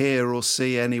didn't hear or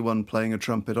see anyone playing a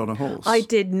trumpet on a horse. I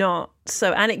did not.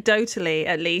 So anecdotally,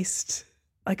 at least,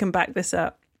 I can back this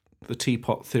up. The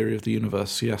teapot theory of the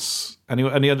universe, yes. Any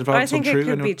advance I on think true? it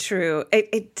could be true.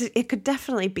 It could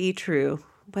definitely be true.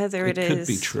 Whether it is... could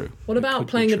be true. What about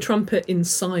playing a trumpet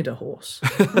inside a horse?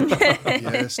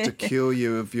 Yes, to cure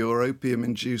you of your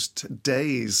opium-induced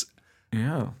days.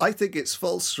 Yeah. I think it's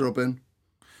false, Robin.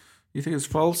 You think it's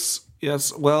false?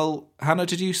 Yes. Well, Hannah,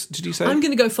 did you say? I'm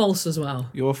going to go false as well.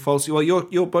 You're false. Well,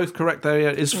 you're both correct there. Yeah,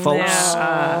 it is false.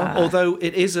 Yeah. Although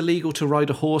it is illegal to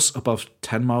ride a horse above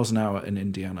 10 miles an hour in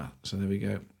Indiana. So there we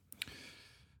go.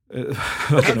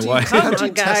 I don't know why. How do you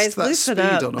on, guys, test that loosen speed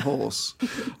up. on a horse?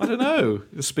 I don't know.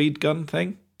 The speed gun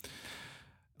thing.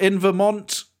 In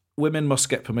Vermont, women must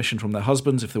get permission from their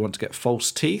husbands if they want to get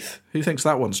false teeth. Who thinks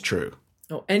that one's true?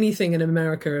 Or anything in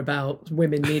America about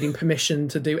women needing permission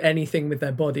to do anything with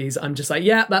their bodies, I'm just like,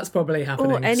 yeah, that's probably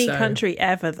happening. Or any so- country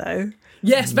ever, though.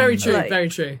 Yes, very true, Like- very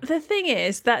true. The thing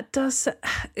is, that does...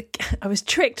 I was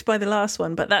tricked by the last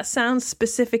one, but that sounds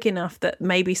specific enough that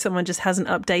maybe someone just hasn't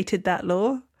updated that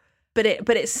law. But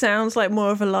it sounds like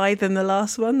more of a lie than the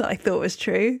last one that I thought was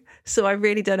true. So I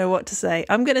really don't know what to say.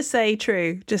 I'm going to say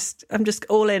true. I'm just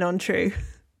all in on true.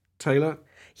 Taylor?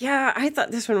 Yeah, I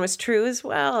thought this one was true as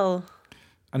well.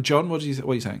 And John, what are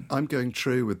you saying? I'm going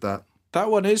true with that. That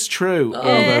one is true.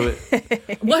 Although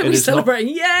Why are It we is not-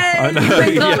 celebrating? Yay! I know,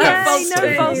 We can't yeah. have false No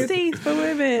teeth. false teeth for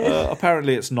women.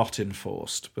 apparently it's not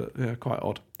enforced, but yeah, quite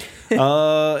odd.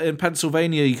 In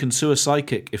Pennsylvania, you can sue a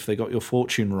psychic if they got your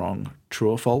fortune wrong.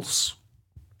 True or false?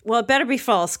 Well, it better be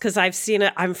false because I've seen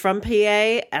it. I'm from PA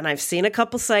and I've seen a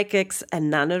couple psychics and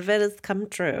none of it has come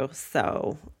true.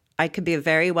 So I could be a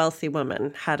very wealthy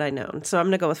woman had I known. So I'm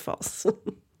going to go with false.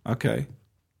 Okay.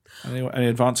 Any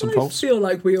advance on I false? feel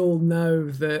like we all know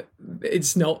that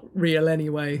it's not real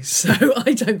anyway, so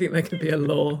I don't think there could be a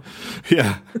law.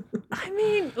 Yeah. I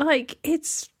mean, like,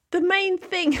 it's the main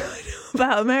thing I know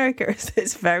about America is that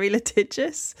it's very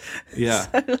litigious. Yeah.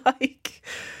 So, like,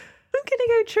 I'm going to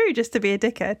go true just to be a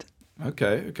dickhead.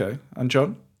 Okay. And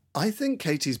John? I think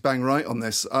Katie's bang right on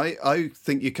this. I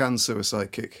think you can sue a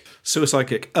psychic. Sue a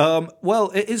psychic.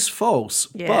 Well, it is false.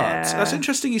 Yeah. But that's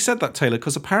interesting you said that, Taylor,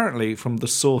 because apparently from the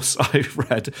source I've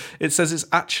read, it says it's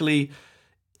actually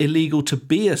illegal to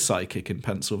be a psychic in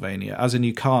Pennsylvania, as in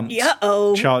you can't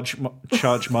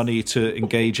charge money to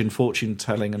engage in fortune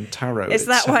telling and tarot. Is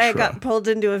that why I etc. got pulled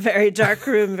into a very dark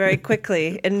room very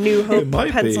quickly in New Hope, might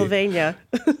be. Pennsylvania?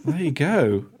 There you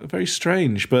go. Very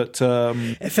strange, but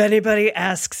If anybody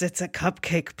asks, it's a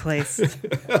cupcake place.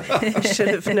 I should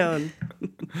have known.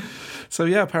 so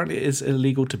yeah, apparently it is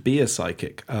illegal to be a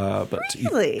psychic, but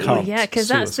Really? you can't. Yeah, because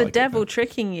sue a that's the psychic, devil no.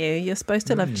 tricking you. You're supposed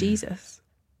to love Jesus.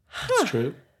 That's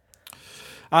true.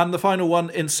 And the final one,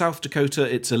 in South Dakota,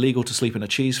 it's illegal to sleep in a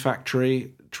cheese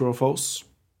factory. True or false?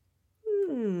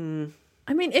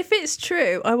 I mean, if it's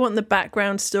true, I want the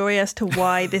background story as to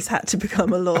why this had to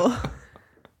become a law.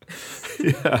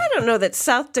 I don't know that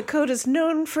South Dakota's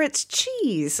known for its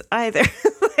cheese either.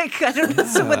 Like, I don't know.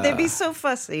 So would they be so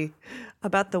fussy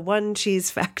about the one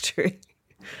cheese factory?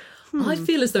 I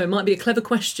feel as though it might be a clever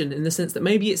question in the sense that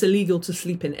maybe it's illegal to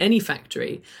sleep in any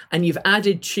factory and you've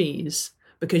added cheese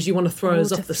because you want to throw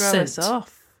us off the scent. Us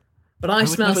off. But I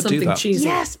smell never do something that. cheesy.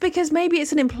 Yes, because maybe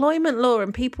it's an employment law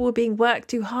and people were being worked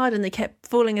too hard and they kept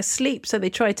falling asleep, so they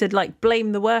tried to like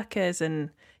blame the workers. And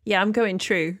yeah, I'm going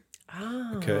true.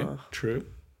 Okay, true.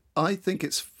 I think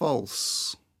it's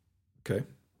false, Okay.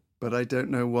 but I don't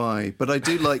know why. But I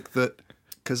do like that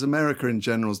because America in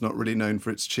general is not really known for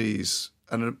its cheese.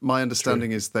 And my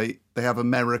understanding is they have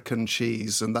American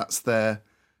cheese, and that's their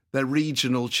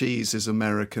regional cheese is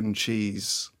American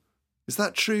cheese. Is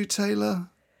that true, Taylor?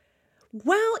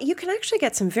 Well, you can actually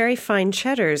get some very fine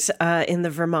cheddars in the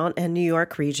Vermont and New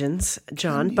York regions,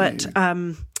 John. But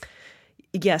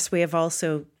yes, we have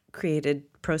also created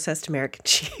processed American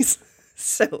cheese.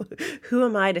 So who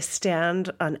am I to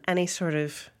stand on any sort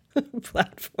of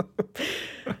platform?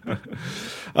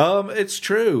 It's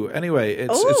true. Anyway,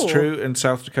 it's true. In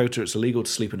South Dakota, it's illegal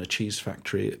to sleep in a cheese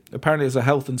factory. Apparently, there's a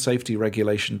health and safety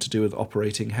regulation to do with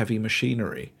operating heavy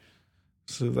machinery.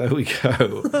 So there we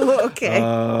go. Okay.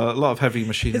 A lot of heavy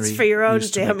machinery. It's for your own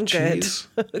used to damn make good. cheese.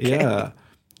 Yeah.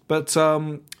 But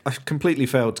I completely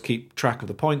failed to keep track of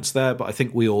the points there, but I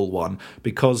think we all won.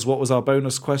 Because what was our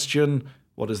bonus question?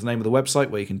 What is the name of the website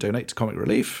where you can donate to Comic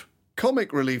Relief?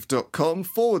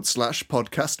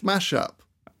 comicrelief.com/podcast mashup.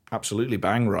 Absolutely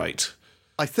bang right.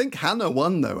 I think Hannah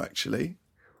won, though, actually.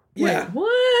 Yeah. Wait,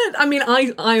 what? I mean,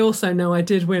 I also know I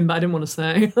did win, but I didn't want to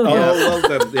say. Oh, well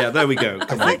then. Yeah, there we go.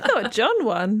 Come I on. thought John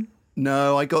won.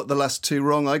 No, I got the last two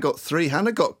wrong. I got 3.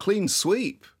 Hannah got clean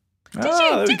sweep. Did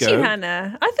you,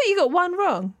 Hannah? I thought you got one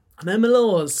wrong. I know my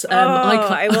laws.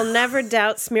 I will never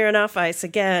doubt Smirnoff Ice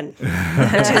again,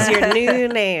 which is your new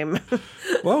name.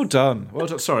 Well done. Well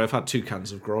done. Sorry, I've had 2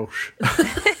 cans of Grolsch.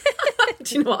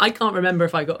 Do you know what? I can't remember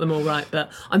if I got them all right, but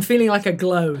I'm feeling like a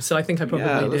glow, so I think I probably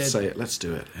Yeah, did. let's say it. Let's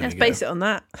do it. Here Let's we go. base it on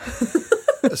that.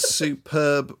 A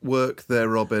superb work there,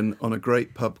 Robin, on a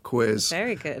great pub quiz.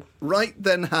 Very good. Right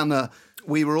then, Hannah,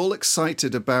 we were all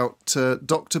excited about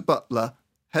Dr. Butler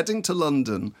heading to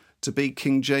London to be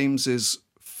King James's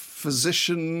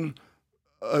physician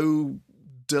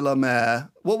de la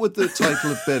Mare. What would the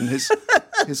title have been? His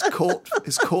court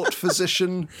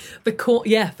physician. The court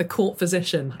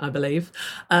physician, I believe.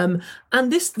 And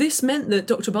this meant that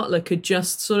Dr. Butler could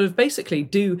just sort of basically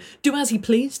do as he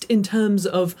pleased in terms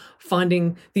of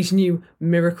finding these new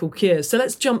miracle cures. So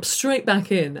let's jump straight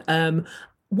back in.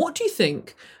 What do you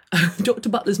think Dr.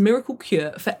 Butler's miracle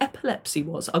cure for epilepsy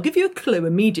was? I'll give you a clue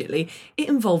immediately. It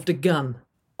involved a gun.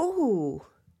 Oh.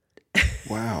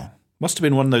 Wow. Must have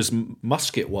been one of those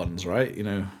musket ones, right? You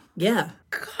know. Yeah.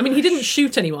 I mean, he didn't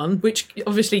shoot anyone, which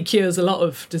obviously cures a lot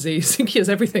of disease. It cures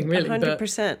everything, really.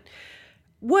 100%.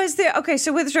 Was there... Okay,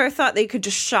 so Withrow thought they could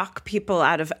just shock people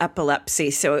out of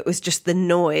epilepsy, so it was just the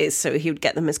noise, so he would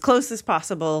get them as close as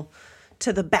possible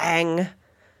to the bang,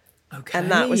 Okay.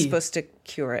 and that was supposed to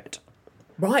cure it.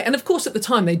 Right, and of course at the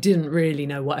time they didn't really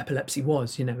know what epilepsy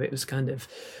was. You know, it was kind of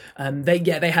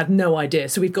they had no idea.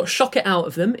 So we've got shock it out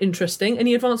of them. Interesting.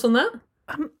 Any advance on that?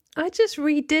 I just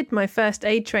redid my first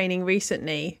aid training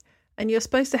recently, and you're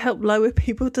supposed to help lower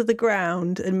people to the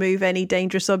ground and move any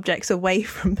dangerous objects away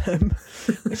from them,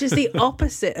 which is the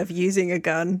opposite of using a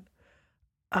gun.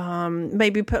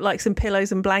 Maybe put like some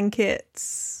pillows and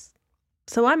blankets.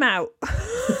 So I'm out.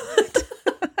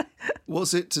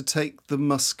 Was it to take the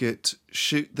musket,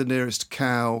 shoot the nearest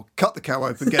cow, cut the cow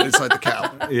open, get inside the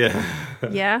cow? Yeah.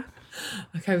 Yeah.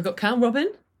 Okay, we've got Cal. Robin?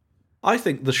 I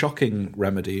think the shocking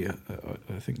remedy,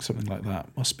 I think something like that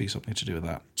must be something to do with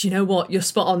that. Do you know what? You're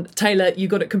spot on. Taylor, you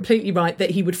got it completely right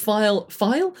that he would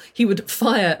He would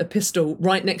fire a pistol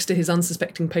right next to his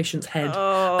unsuspecting patient's head.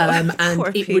 And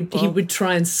poor he people. would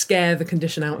try and scare the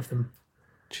condition out of them.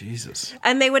 Jesus.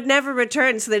 And they would never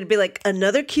return, so they'd be like,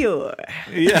 another cure.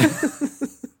 Yeah.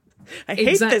 I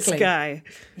hate this Exactly. guy.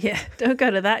 Yeah. Don't go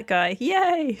to that guy.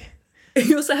 Yay.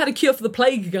 He also had a cure for the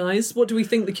plague, guys. What do we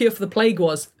think the cure for the plague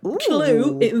was?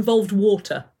 Clue, it involved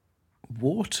water.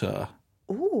 Water.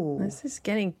 Ooh. This is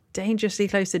getting dangerously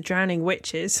close to drowning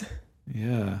witches.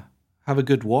 Yeah. Have a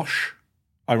good wash.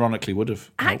 Ironically, would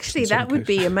have. helped Actually, in some that would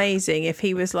cases. be amazing if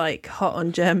he was like hot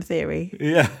on germ theory.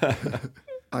 Yeah.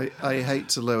 I hate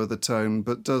to lower the tone,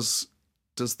 but does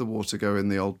the water go in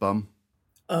the old bum?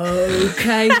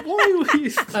 Okay. Why were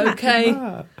you Okay.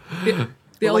 The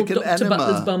Well, old like an Dr. enema.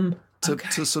 Butler's bum.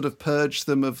 To sort of purge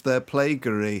them of their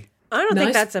plaguery. I don't Nice.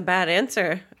 think that's a bad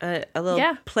answer. A little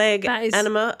Yeah, plague that is-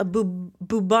 enema, a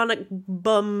bubonic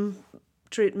bum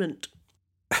treatment.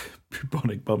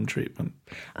 bubonic bum treatment.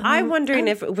 I'm wondering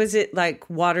if it was like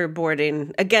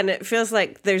waterboarding. Again, it feels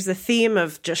like there's a theme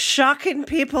of just shocking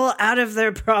people out of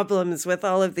their problems with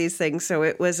all of these things. So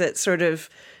it sort of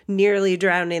nearly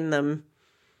drowning them.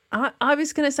 I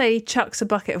was going to say he chucks a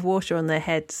bucket of water on their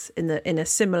heads in a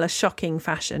similar shocking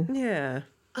fashion. Yeah.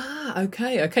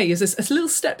 Okay. Is this a little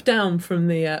step down from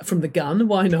the gun?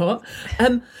 Why not?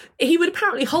 He would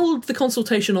apparently hold the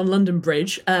consultation on London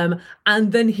Bridge, and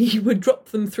then he would drop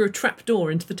them through a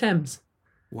trapdoor into the Thames.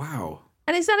 Wow.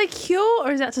 And is that a cure,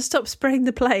 or is that to stop spreading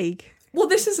the plague? Well,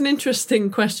 this is an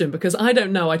interesting question because I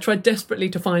don't know. I tried desperately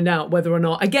to find out whether or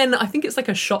not, again, I think it's like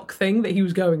a shock thing that he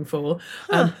was going for.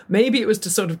 Maybe it was to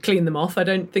sort of clean them off. I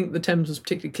don't think the Thames was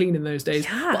particularly clean in those days.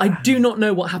 Yeah. But I do not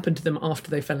know what happened to them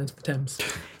after they fell into the Thames.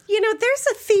 You know, there's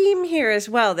a theme here as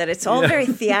well, that it's all very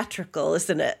theatrical,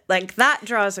 isn't it? Like, that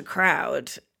draws a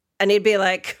crowd. And he'd be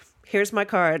like, here's my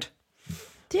card.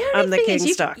 I'm the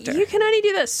king's doctor. You can only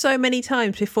do that so many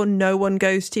times before no one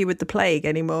goes to you with the plague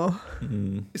anymore.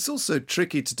 It's also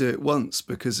tricky to do it once,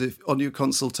 because if on your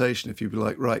consultation, if you'd be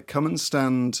like, right, come and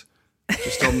stand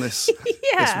just on this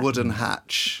this wooden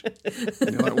hatch.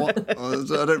 And you're like, what?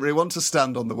 I don't really want to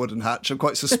stand on the wooden hatch. I'm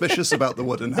quite suspicious about the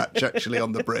wooden hatch actually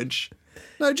on the bridge.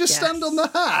 No, just stand on the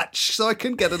hatch so I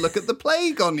can get a look at the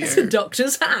plague on you. It's a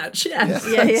doctor's hatch, yes.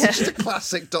 Yeah. It's just a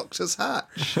classic doctor's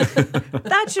hatch.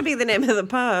 That should be the name of the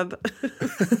pub.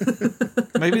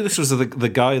 Maybe this was the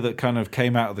guy that kind of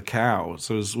came out of the cow,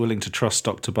 so was willing to trust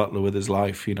Dr. Butler with his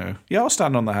life, you know. Yeah, I'll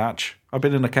stand on the hatch. I've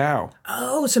been in a cow.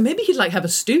 Oh, so maybe he'd like have a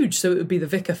stooge, so it would be the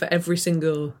vicar for every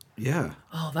single... Yeah.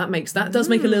 Oh, that does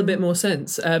make a little bit more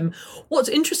sense. What's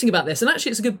interesting about this, and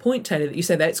actually it's a good point, Taylor, that you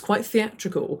say that it's quite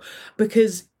theatrical,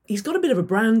 because he's got a bit of a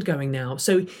brand going now.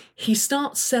 So he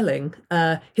starts selling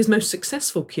his most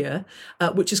successful cure,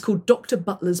 which is called Dr.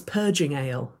 Butler's Purging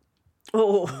Ale.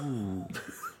 Oh,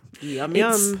 yum,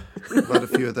 yum. I've had a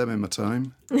few of them in my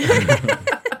time.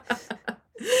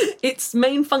 Its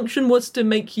main function was to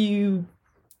make you,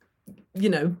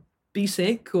 be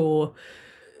sick or,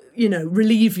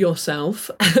 relieve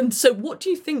yourself. And so what do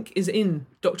you think is in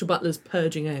Dr. Butler's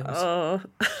Purging Ales?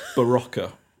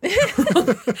 Barocca.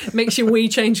 Makes your wee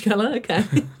change colour? Okay.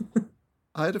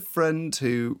 I had a friend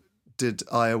who did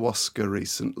ayahuasca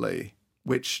recently,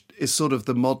 which is sort of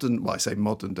the modern, well, I say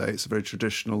modern day, it's a very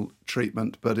traditional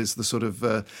treatment, but is the sort of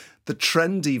the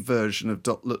trendy version of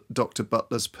Dr.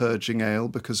 Butler's Purging Ale,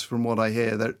 because from what I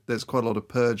hear, there's quite a lot of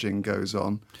purging goes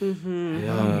on. Mm-hmm.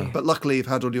 Yeah. But luckily you've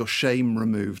had all your shame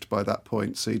removed by that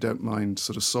point, so you don't mind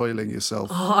sort of soiling yourself.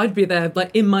 Oh, I'd be there,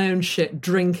 like, in my own shit,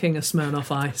 drinking a Smirnoff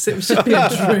Ice. It would just be a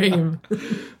dream.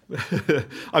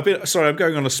 I'm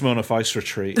going on a Smirnoff Ice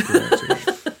retreat.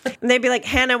 And they'd be like,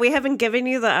 Hannah, we haven't given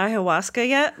you the ayahuasca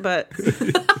yet, but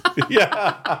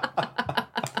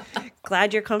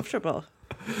glad you're comfortable.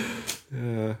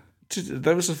 Yeah.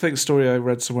 There was a story I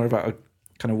read somewhere about a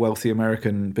kind of wealthy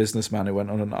American businessman who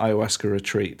went on an ayahuasca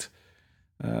retreat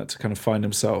to kind of find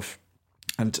himself.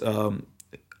 And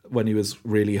when he was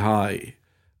really high,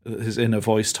 his inner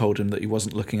voice told him that he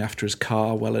wasn't looking after his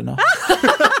car well enough.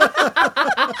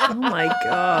 Oh my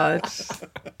God.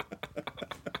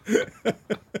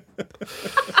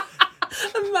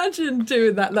 Imagine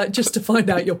doing that, like, just to find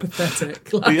out you're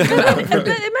pathetic. Like,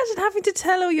 Imagine having to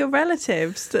tell all your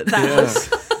relatives that was...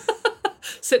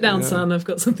 Sit down, son, I've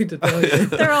got something to tell you.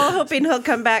 They're all hoping he'll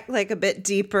come back like a bit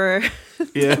deeper.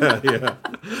 Yeah.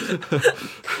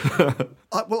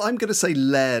 Well, I'm going to say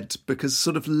lead, because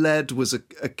sort of lead was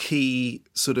a key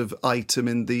sort of item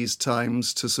in these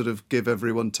times to sort of give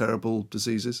everyone terrible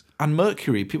diseases. And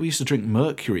mercury. People used to drink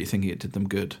mercury thinking it did them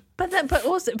good. But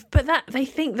they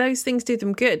think those things do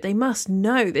them good. They must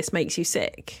know this makes you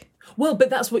sick. Well, but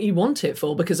that's what you want it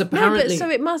for, because apparently... No, but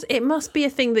so it must be a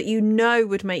thing that you know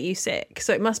would make you sick.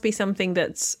 So it must be something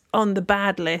that's on the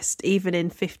bad list, even in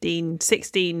 15,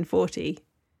 16, 40.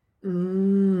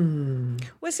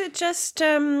 Was it just,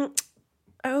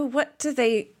 what do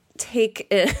they take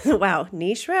in? Wow,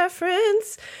 niche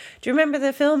reference. Do you remember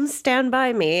the film Stand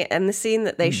By Me and the scene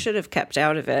that they should have kept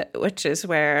out of it, which is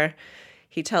where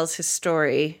he tells his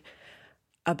story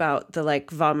about the, like,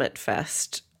 vomit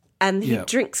fest. And he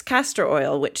drinks castor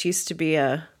oil, which used to be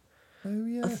a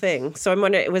thing. So I'm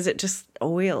wondering, was it just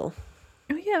oil?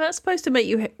 Oh, yeah, that's supposed to make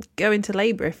you go into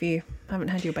labour if you haven't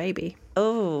had your baby.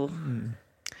 Oh.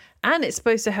 And it's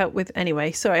supposed to help with...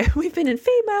 Anyway, sorry, we've been in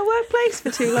female workplace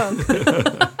for too long.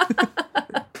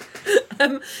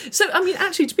 So, I mean,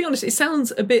 actually, to be honest, it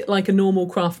sounds a bit like a normal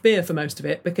craft beer for most of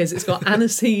it, because it's got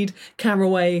aniseed,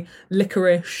 caraway,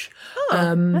 licorice.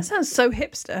 That sounds so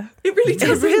hipster. It really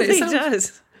does. It really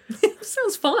does. It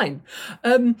sounds fine.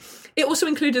 It also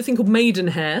included a thing called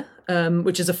maidenhair,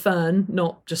 which is a fern,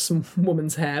 not just some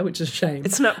woman's hair, which is a shame.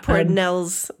 It's not poor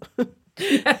Nell's.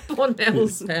 Yeah, poor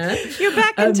Nell's hair. You're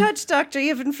back in touch, Doctor. You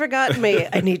haven't forgotten me.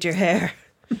 I need your hair.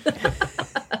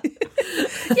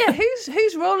 Yeah,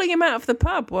 who's rolling him out of the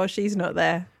pub while she's not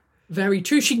there? Very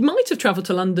true. She might have travelled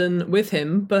to London with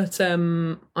him, but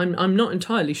I'm not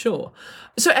entirely sure.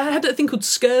 So it had a thing called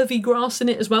scurvy grass in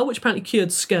it as well, which apparently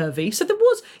cured scurvy. So there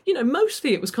was,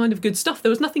 mostly it was kind of good stuff. There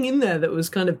was nothing in there that was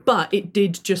but it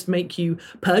did just make you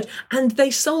purge. And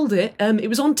they sold it. It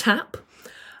was on tap.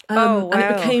 Oh, wow.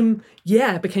 And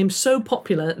it became so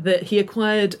popular that he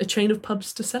acquired a chain of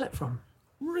pubs to sell it from.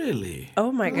 Really?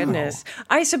 Oh, my goodness.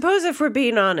 I suppose if we're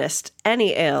being honest,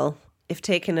 any ale, if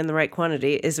taken in the right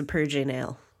quantity, is a purging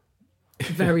ale.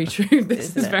 Very true.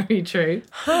 This is very true.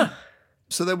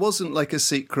 So there wasn't like a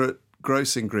secret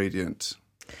gross ingredient?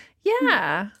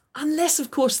 Yeah. Unless,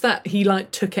 of course, that he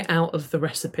took it out of the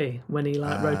recipe when he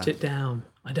wrote it down.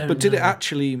 I don't know. But did it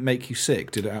actually make you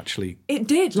sick? Did it actually? It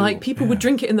did. People would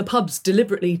drink it in the pubs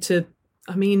deliberately to,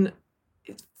 it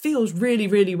feels really,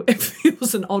 really, it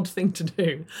feels an odd thing to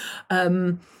do.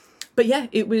 But yeah,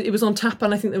 it was on tap,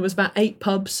 and I think there was about 8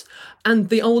 pubs. And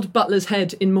the old Butler's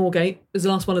Head in Moorgate is the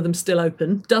last one of them still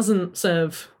open. Doesn't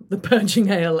serve the purging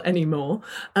ale anymore.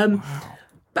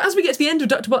 But as we get to the end of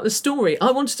Dr. Butler's story,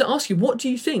 I wanted to ask you, what do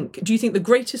you think? Do you think the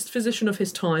greatest physician of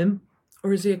his time,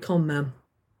 or is he a con man?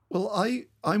 Well,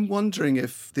 I'm wondering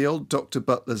if the old Dr.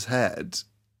 Butler's Head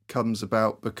comes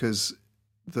about because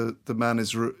the man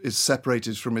is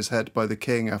separated from his head by the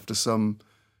king after some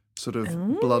sort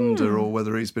of blunder, or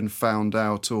whether he's been found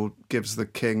out or gives the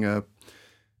king a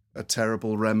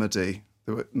terrible remedy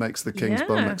that makes the king's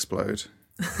bum explode.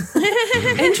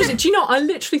 Interesting. Do you know, I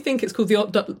literally think it's called the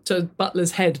old Dr.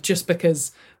 Butler's Head just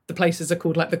because the places are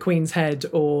called the Queen's Head,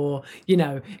 or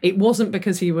it wasn't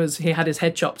because he had his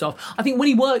head chopped off. I think when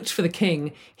he worked for the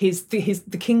king,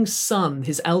 the king's son,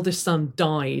 his eldest son,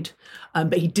 died,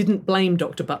 but he didn't blame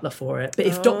Dr. Butler for it. But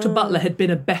if Dr. Butler had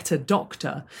been a better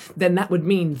doctor, then that would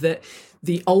mean that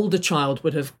the older child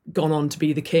would have gone on to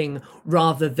be the king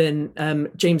rather than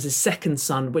James's second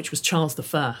son, which was Charles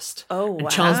I. Oh, wow. And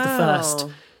Charles I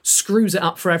screws it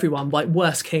up for everyone,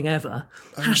 worst king ever.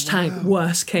 #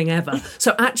 worst king ever.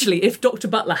 So actually, if Dr.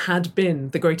 Butler had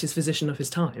been the greatest physician of his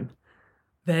time,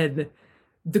 then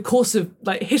the course of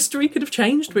history could have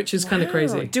changed, which is kind of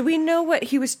crazy. Do we know what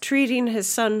he was treating his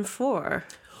son for?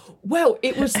 Well,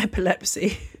 it was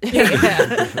epilepsy.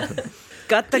 Yeah.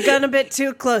 Got the gun a bit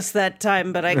too close that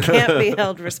time, but I can't be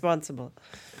held responsible.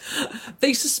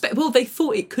 They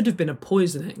thought it could have been a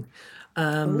poisoning.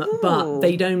 But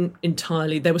they don't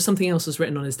entirely. There was something else was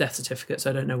written on his death certificate, so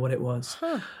I don't know what it was.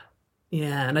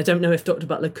 Yeah, and I don't know if Dr.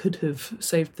 Butler could have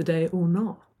saved the day or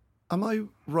not. Am I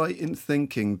right in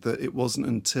thinking that it wasn't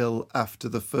until after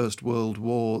the First World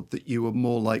War that you were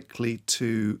more likely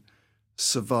to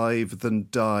survive than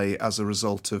die as a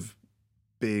result of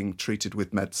being treated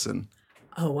with medicine?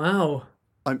 Oh, wow.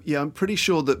 I'm pretty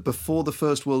sure that before the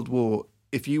First World War,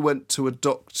 if you went to a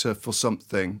doctor for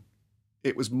something,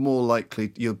 it was more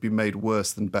likely you'd be made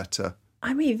worse than better.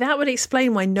 That would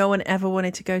explain why no one ever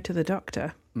wanted to go to the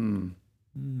doctor.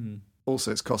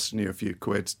 Also, it's costing you a few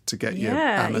quid to get your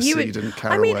aniseed and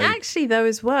caraway. Actually, though,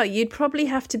 as well, you'd probably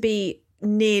have to be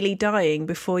nearly dying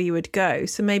before you would go.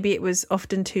 So maybe it was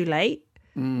often too late.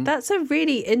 That's a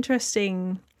really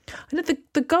interesting... I know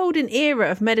the golden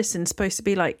era of medicine is supposed to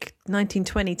be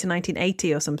 1920 to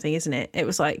 1980 or something, isn't it? It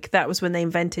was that was when they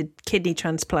invented kidney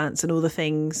transplants and all the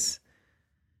things.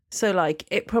 So,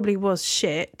 it probably was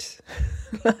shit.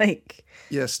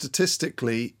 Yeah,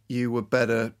 statistically, you were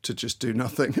better to just do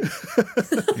nothing.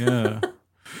 Yeah.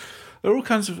 There are all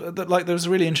kinds of... there was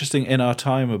really interesting In Our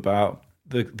Time about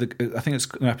I think it's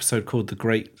an episode called The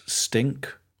Great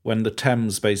Stink, when the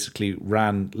Thames basically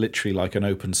ran literally like an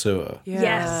open sewer.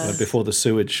 Yes. Before the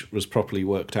sewage was properly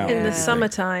worked out. In the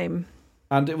summertime.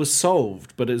 And it was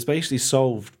solved, but it was basically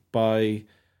solved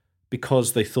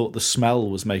because they thought the smell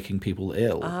was making people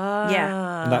ill.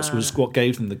 Yeah. And that was what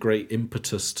gave them the great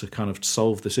impetus to kind of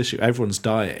solve this issue. Everyone's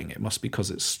dying. It must be because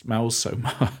it smells so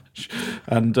much.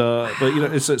 And but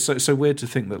it's so weird to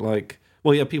think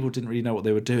that people didn't really know what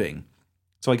they were doing.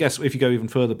 So I guess if you go even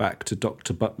further back to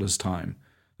Dr. Butler's time,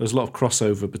 there was a lot of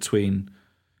crossover between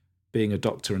being a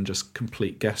doctor and just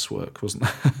complete guesswork, wasn't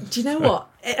there? Do you know what?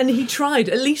 And he tried.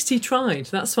 At least he tried.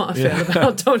 That's what I feel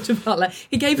about Dr. Butler.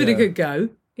 He gave it a good go.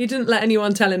 He didn't let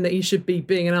anyone tell him that he should be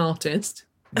being an artist.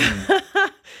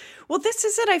 Well, this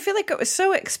is it. I feel like it was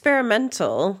so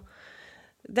experimental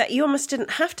that you almost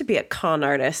didn't have to be a con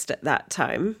artist at that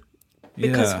time.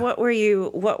 Because what were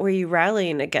you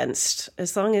rallying against?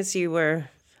 As long as you were,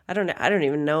 I don't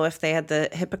even know if they had the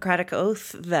Hippocratic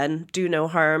Oath then. Do no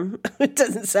harm. It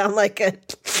doesn't sound like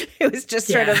it. It was just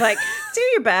sort of like, do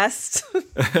your best.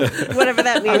 Whatever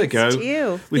that means to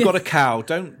you. We've got a cow.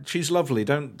 She's lovely.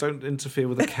 Don't interfere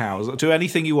with the cows. Do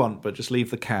anything you want, but just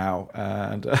leave the cow.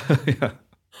 And yeah.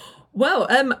 Well,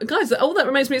 guys, all that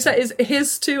remains me to say is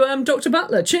here's to Dr.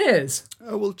 Butler. Cheers.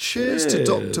 Oh, well, cheers to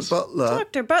Dr. Butler.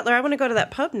 Dr. Butler, I want to go to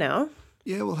that pub now.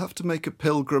 Yeah, we'll have to make a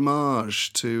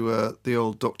pilgrimage to the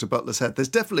old Dr. Butler's head. There's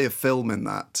definitely a film in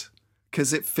that,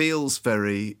 because it feels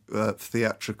very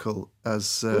theatrical,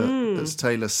 as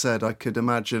Taylor said. I could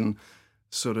imagine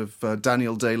sort of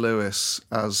Daniel Day-Lewis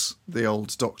as the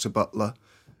old Dr. Butler.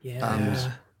 Yeah.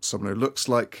 And someone who looks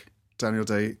like Daniel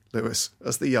Day-Lewis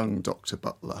as the young Dr.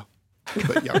 Butler,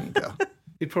 but younger.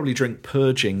 He'd probably drink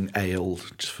purging ale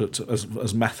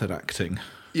as method acting.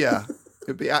 Yeah.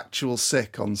 It'd be actual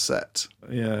sick on set.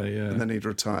 Yeah. And then he'd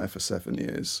retire for 7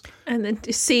 years. And then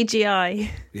CGI.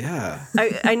 Yeah.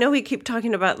 I know we keep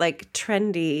talking about like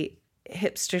trendy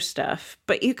hipster stuff,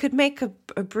 but you could make a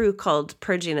brew called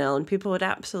Purging Ale and people would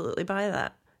absolutely buy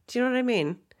that. Do you know what I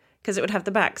mean? Because it would have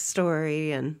the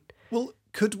backstory and... Well,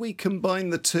 could we combine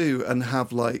the two and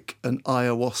have like an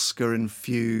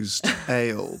ayahuasca-infused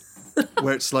ale?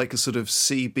 Where it's like a sort of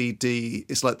CBD.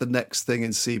 It's like the next thing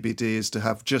in CBD is to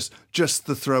have just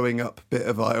the throwing up bit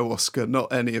of ayahuasca,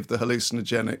 not any of the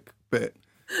hallucinogenic bit.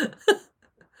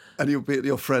 And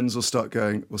your friends will start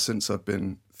going, well, since I've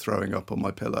been throwing up on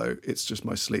my pillow, it's just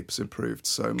my sleep's improved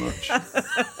so much.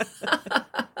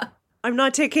 I'm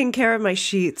not taking care of my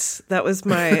sheets. That was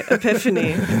my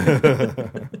epiphany.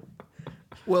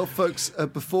 Well, folks,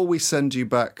 before we send you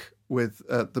back with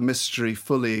the mystery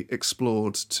fully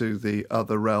explored to the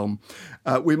other realm,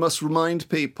 we must remind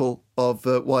people of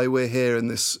why we're here in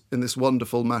this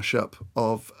wonderful mashup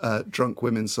of drunk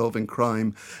women solving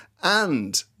crime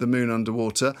and The Moon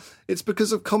Underwater. It's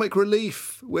because of Comic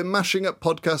Relief. We're mashing up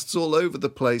podcasts all over the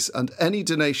place, and any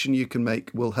donation you can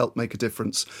make will help make a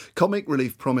difference. Comic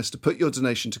Relief promise to put your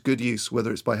donation to good use,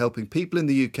 whether it's by helping people in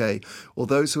the UK or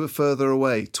those who are further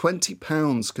away.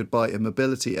 £20 could buy a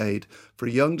mobility aid for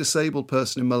a young disabled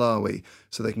person in Malawi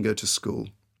so they can go to school.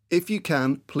 If you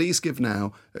can, please give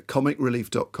now at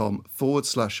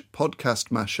comicrelief.com/podcast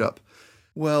mashup.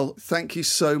 Well, thank you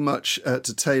so much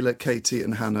to Taylor, Katie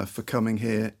and Hannah for coming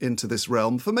here into this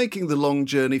realm, for making the long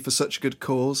journey for such a good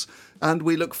cause. And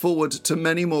we look forward to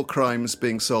many more crimes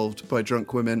being solved by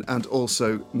drunk women and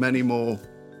also many more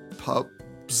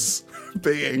pubs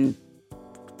being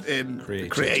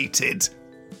created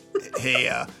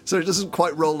here. So it doesn't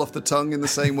quite roll off the tongue in the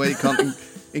same way. You can't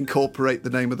incorporate the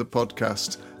name of the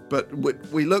podcast. But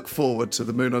we look forward to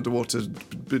The Moon Underwater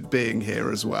being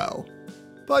here as well.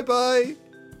 Bye-bye.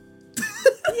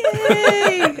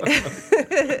 Yay!